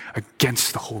committed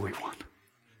against the Holy One.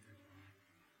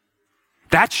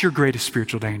 That's your greatest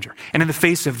spiritual danger. And in the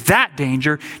face of that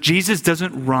danger, Jesus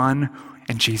doesn't run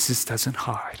and Jesus doesn't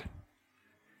hide.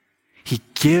 He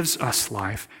gives us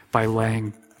life by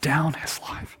laying down his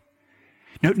life.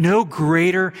 No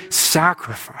greater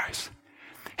sacrifice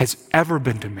has ever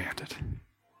been demanded.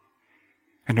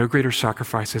 And no greater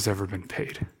sacrifice has ever been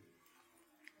paid.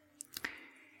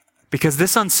 Because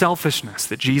this unselfishness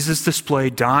that Jesus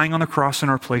displayed, dying on the cross in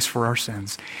our place for our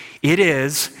sins, it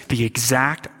is the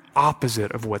exact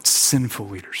opposite of what sinful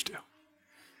leaders do.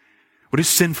 What do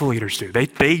sinful leaders do?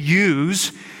 They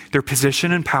use their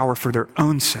position and power for their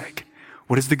own sake.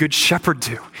 What does the good shepherd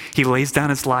do? He lays down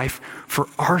his life for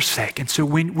our sake. And so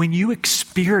when you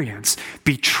experience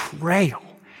betrayal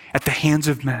at the hands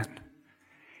of men,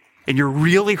 and you're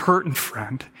really hurting,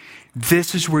 friend,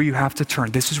 this is where you have to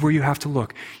turn. This is where you have to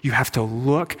look. You have to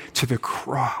look to the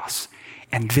cross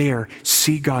and there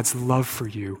see God's love for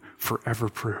you forever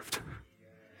proved.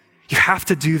 You have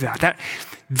to do that.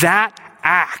 That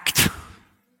act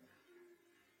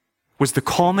was the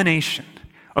culmination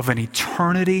of an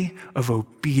eternity of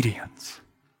obedience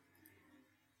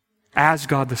as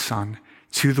God the Son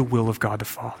to the will of God the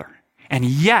Father. And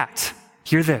yet,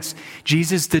 hear this,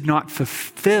 Jesus did not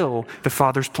fulfill the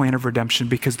Father's plan of redemption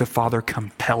because the Father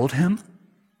compelled him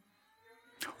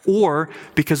or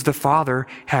because the Father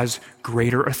has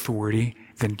greater authority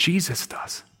than Jesus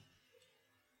does.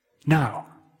 No,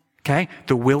 okay?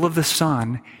 The will of the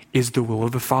Son is the will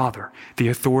of the Father. The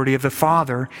authority of the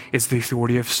Father is the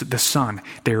authority of the Son.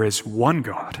 There is one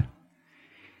God.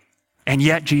 And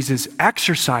yet Jesus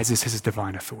exercises his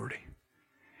divine authority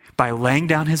by laying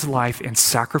down his life in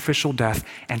sacrificial death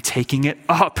and taking it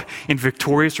up in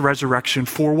victorious resurrection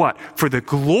for what? For the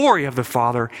glory of the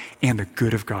Father and the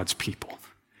good of God's people.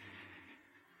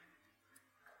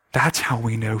 That's how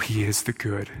we know he is the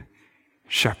good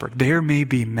shepherd. There may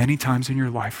be many times in your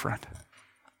life, friend,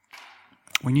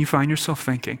 when you find yourself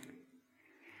thinking,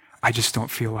 I just don't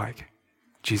feel like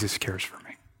Jesus cares for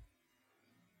me.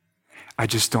 I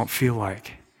just don't feel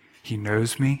like he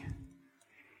knows me,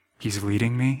 he's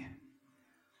leading me,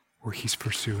 or he's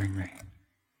pursuing me.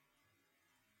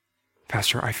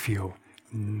 Pastor, I feel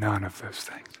none of those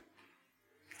things.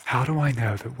 How do I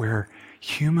know that where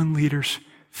human leaders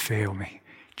fail me,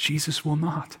 Jesus will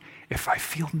not, if I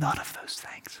feel none of those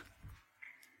things?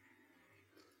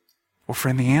 Well,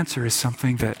 friend, the answer is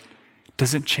something that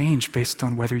doesn't change based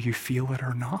on whether you feel it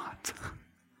or not.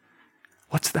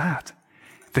 What's that?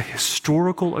 The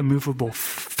historical, immovable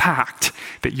fact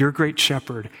that your great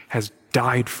shepherd has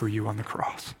died for you on the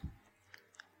cross.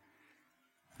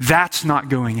 That's not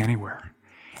going anywhere.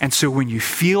 And so when you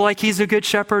feel like he's a good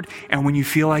shepherd and when you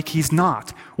feel like he's not,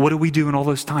 what do we do in all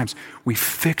those times? We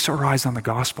fix our eyes on the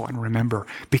gospel and remember,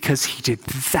 because he did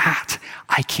that,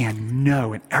 I can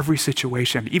know in every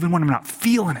situation, even when I'm not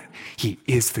feeling it, he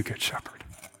is the good shepherd.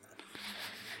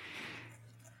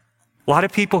 A lot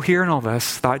of people hearing all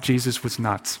this thought Jesus was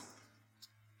nuts,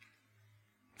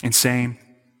 insane,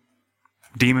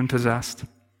 demon-possessed.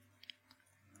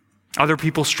 Other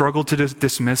people struggled to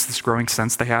dismiss this growing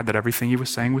sense they had that everything he was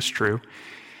saying was true.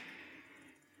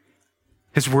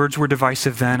 His words were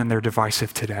divisive then, and they're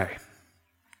divisive today.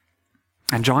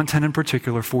 And John 10 in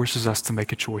particular forces us to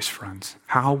make a choice, friends.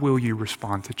 How will you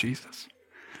respond to Jesus?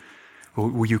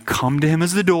 Will you come to him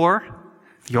as the door,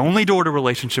 the only door to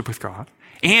relationship with God?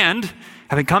 And,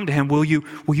 having come to him, will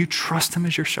you trust him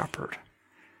as your shepherd?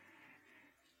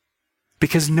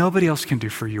 Because nobody else can do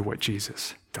for you what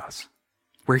Jesus does.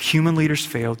 Where human leaders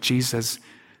fail, Jesus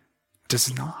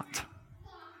does not.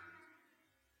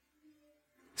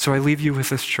 So I leave you with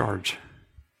this charge.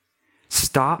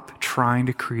 Stop trying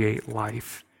to create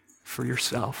life for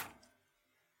yourself.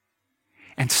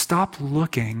 And stop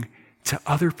looking to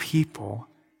other people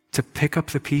to pick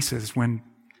up the pieces when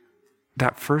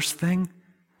that first thing,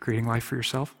 creating life for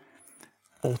yourself,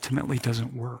 ultimately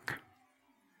doesn't work.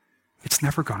 It's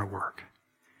never going to work.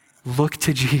 Look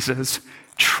to Jesus.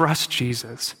 Trust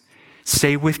Jesus.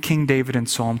 Say with King David in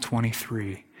Psalm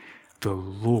 23, the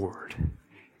Lord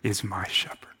is my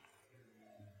shepherd.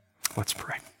 Let's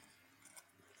pray.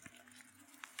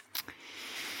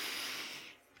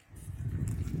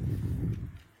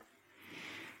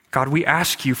 God, we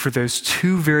ask you for those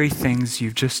two very things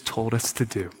you've just told us to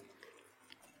do.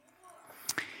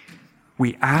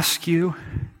 We ask you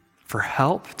for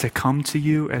help to come to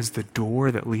you as the door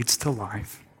that leads to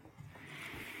life.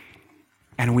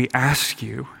 And we ask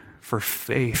you for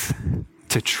faith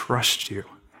to trust you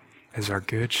as our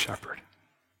good shepherd.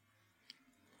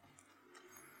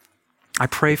 I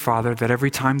pray, Father, that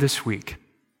every time this week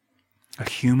a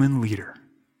human leader,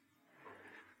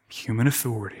 human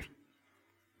authority,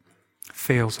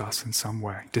 fails us in some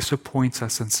way, disappoints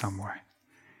us in some way,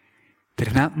 that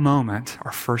in that moment,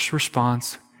 our first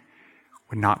response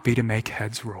would not be to make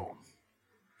heads roll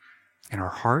in our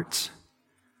hearts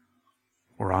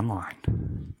or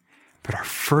online. But our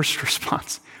first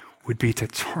response would be to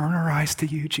turn our eyes to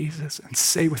you, Jesus, and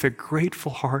say with a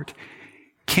grateful heart,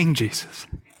 King Jesus,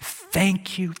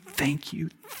 thank you, thank you,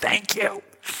 thank you,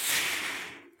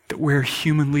 that where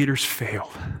human leaders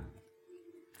fail,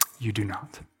 you do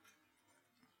not.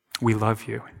 We love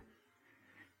you.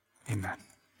 Amen.